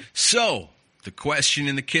 yeah. So, the question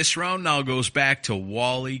in the Kiss round now goes back to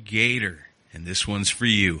Wally Gator, and this one's for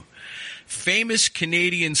you. Famous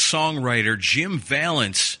Canadian songwriter Jim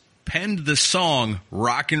Vallance penned the song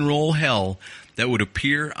Rock and Roll Hell that would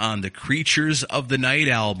appear on the Creatures of the Night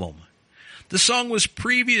album. The song was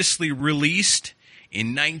previously released in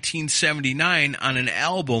 1979 on an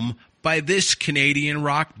album by this Canadian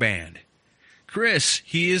rock band. Chris,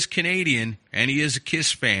 he is Canadian, and he is a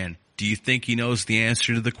Kiss fan. Do you think he knows the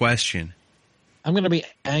answer to the question? I'm going to be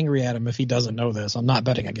angry at him if he doesn't know this. I'm not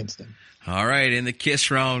betting against him. All right, in the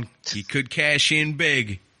Kiss round, he could cash in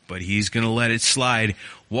big, but he's going to let it slide.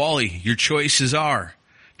 Wally, your choices are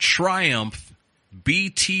Triumph,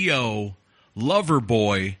 BTO,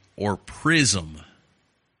 Loverboy, or Prism.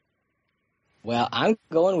 Well, I'm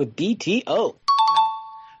going with BTO.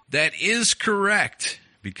 That is correct,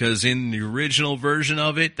 because in the original version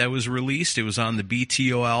of it that was released, it was on the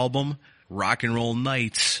BTO album, Rock and Roll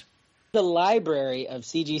Nights. The library of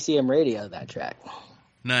CGCM radio, that track.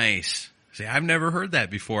 Nice. See, I've never heard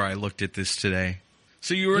that before I looked at this today.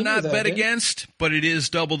 So you were You not knew that, bet didn't you? against, but it is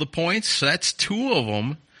double the points. So that's 2 of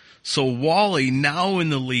them. So Wally now in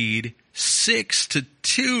the lead,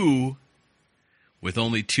 6-2, with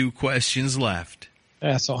only 2 questions left.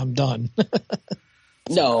 Yeah, so I'm done.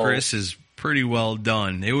 No. Chris is pretty well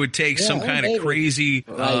done. It would take some kind of maybe. crazy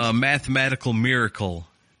Right. mathematical miracle,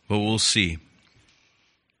 but we'll see.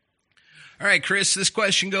 All right, Chris, this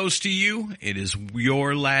question goes to you. It is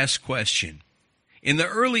your last question. In the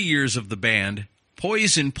early years of the band,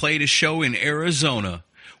 Poison played a show in Arizona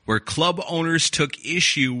where club owners took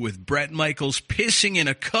issue with Bret Michaels pissing in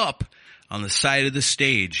a cup on the side of the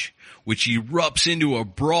stage, which erupts into a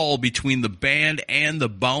brawl between the band and the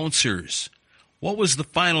bouncers. What was the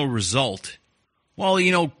final result? Well,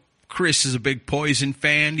 you know, Chris is a big Poison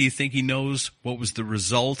fan. Do you think he knows what was the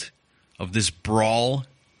result of this brawl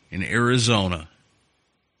in Arizona?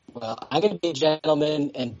 Well, I'm going to be a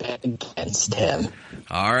gentleman and bet against him.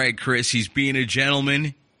 All right, Chris, he's being a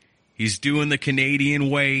gentleman. He's doing the Canadian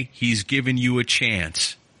way. He's giving you a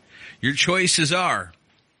chance. Your choices are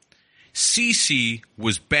CeCe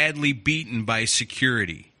was badly beaten by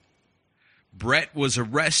security. Bret was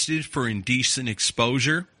arrested for indecent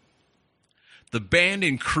exposure. The band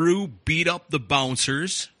and crew beat up the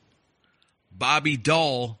bouncers. Bobby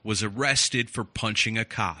Dahl was arrested for punching a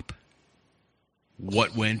cop.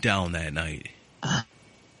 What went down that night?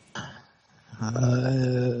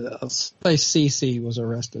 I'll say CC was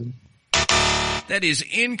arrested. That is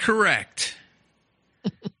incorrect.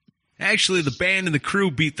 Actually, the band and the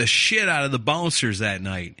crew beat the shit out of the bouncers that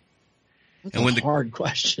night. That's And when a the- hard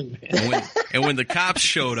question, man. And when the cops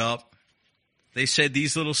showed up, they said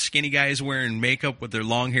these little skinny guys wearing makeup with their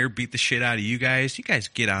long hair beat the shit out of you guys. You guys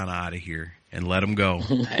get on out of here and let them go.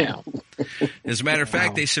 Damn. As a matter of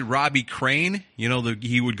fact, they said Robbie Crane, you know,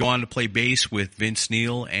 he would go on to play bass with Vince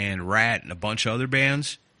Neil and Rat and a bunch of other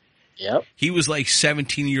bands. Yep. He was like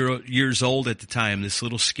 17 years old at the time, this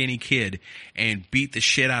little skinny kid, and beat the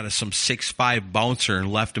shit out of some 6'5" bouncer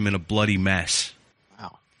and left him in a bloody mess.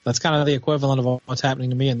 Wow. That's kind of the equivalent of what's happening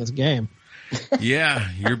to me in this game. Yeah,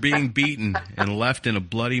 you're being beaten and left in a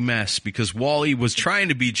bloody mess because Wally was trying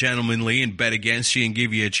to be gentlemanly and bet against you and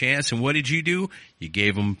give you a chance. And what did you do? You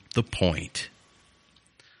gave him the point.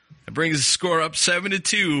 That brings the score up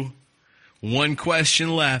 7-2. 1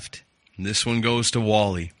 question left. And this one goes to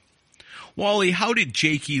Wally. Wally, how did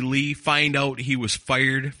Jakey Lee find out he was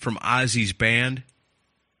fired from Ozzy's band?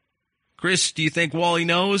 Chris, do you think Wally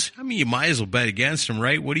knows? I mean, you might as well bet against him,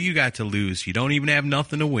 right? What do you got to lose? You don't even have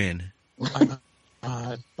nothing to win.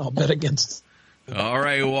 I'll bet against. All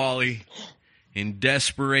right, Wally. In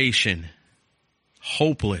desperation,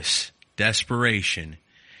 hopeless desperation,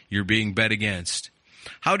 you're being bet against.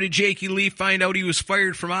 How did Jakey Lee find out he was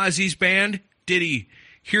fired from Ozzy's band? Did he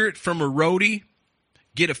hear it from a roadie,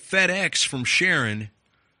 get a FedEx from Sharon,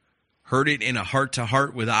 heard it in a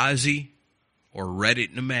heart-to-heart with Ozzy, or read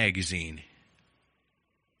it in a magazine?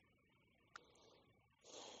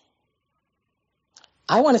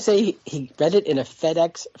 I want to say he read it in a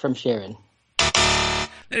FedEx from Sharon. That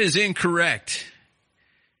is incorrect.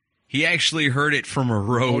 He actually heard it from a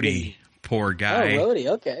roadie. Poor guy. Oh, roadie.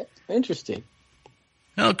 Okay. Interesting.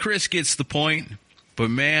 Well, Chris gets the point, but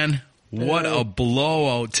man, what a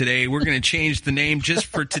blowout today. We're going to change the name just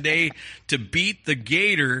for today to Beat the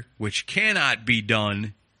Gator, which cannot be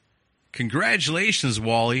done. Congratulations,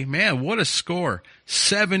 Wally. Man, what a score.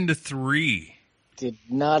 7-3. Did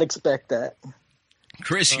not expect that.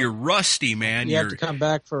 Chris, you're rusty, man. You have to come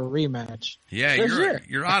back for a rematch. Yeah, For sure.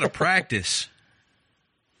 you're out of practice.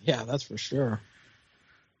 Yeah, that's for sure.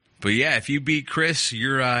 But yeah, if you beat Chris,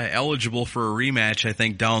 you're eligible for a rematch, I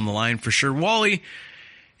think, down the line for sure. Wally,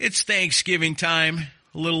 it's Thanksgiving time.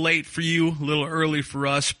 A little late for you, a little early for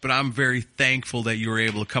us, but I'm very thankful that you were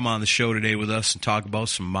able to come on the show today with us and talk about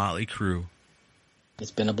some Motley Crue.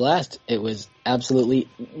 It's been a blast. It was absolutely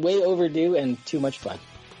way overdue and too much fun.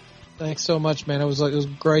 Thanks so much, man. It was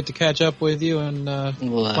great to catch up with you and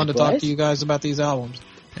fun to talk to you guys about these albums.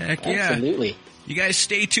 Heck yeah. Absolutely. You guys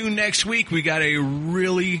stay tuned next week. We got a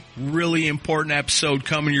really, really important episode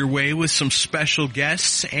coming your way with some special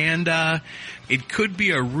guests, and it could be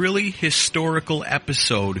a really historical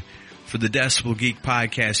episode for the Decibel Geek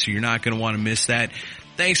podcast, so you're not going to want to miss that.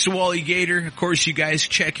 Thanks to Wally Gator. Of course, you guys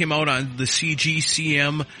check him out on the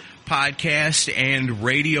CGCM podcast and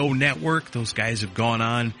radio network. Those guys have gone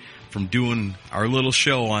on from doing our little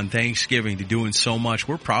show on Thanksgiving to doing so much.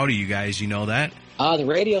 We're proud of you guys. You know that? The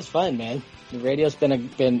radio's fun, man. The radio's been a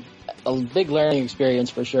big learning experience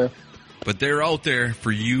for sure. But they're out there for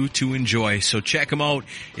you to enjoy. So check them out.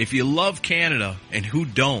 If you love Canada, and who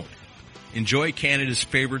don't, enjoy Canada's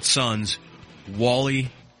favorite sons, Wally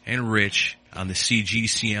and Rich, on the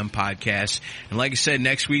CGCM podcast. And like I said,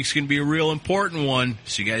 next week's going to be a real important one,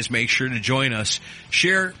 so you guys make sure to join us.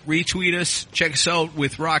 Share, retweet us, check us out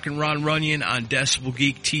with Rock and Ron Runyon on Decibel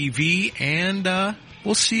Geek TV, and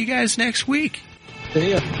we'll see you guys next week.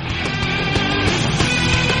 See ya.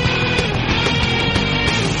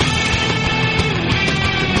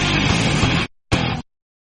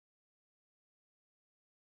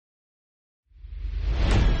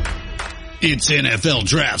 It's NFL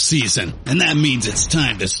draft season, and that means it's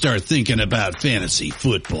time to start thinking about fantasy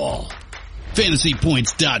football.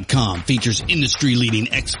 FantasyPoints.com features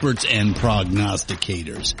industry-leading experts and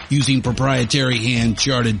prognosticators using proprietary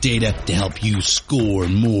hand-charted data to help you score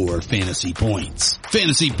more fantasy points.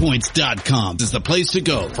 FantasyPoints.com is the place to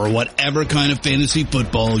go for whatever kind of fantasy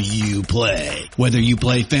football you play. Whether you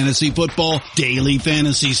play fantasy football, daily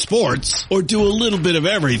fantasy sports, or do a little bit of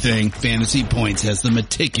everything, Fantasy Points has the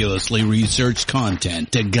meticulously researched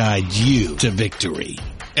content to guide you to victory.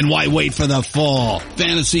 And why wait for the fall?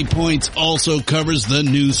 Fantasy Points also covers the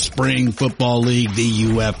new spring football league, the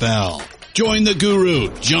UFL. Join the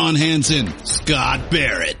guru, John Hansen, Scott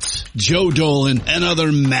Barrett, Joe Dolan, and other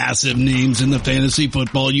massive names in the fantasy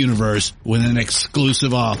football universe with an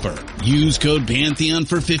exclusive offer. Use code Pantheon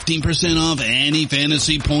for 15% off any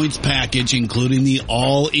Fantasy Points package, including the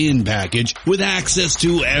all-in package, with access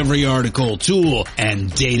to every article, tool,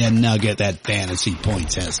 and data nugget that Fantasy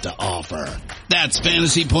Points has to offer. That's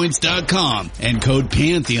FantasyPoints.com and code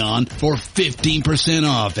Pantheon for 15%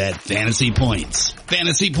 off at Fantasy Points.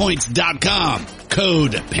 FantasyPoints.com,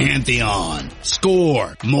 code Pantheon.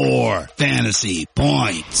 Score more fantasy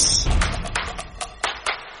points.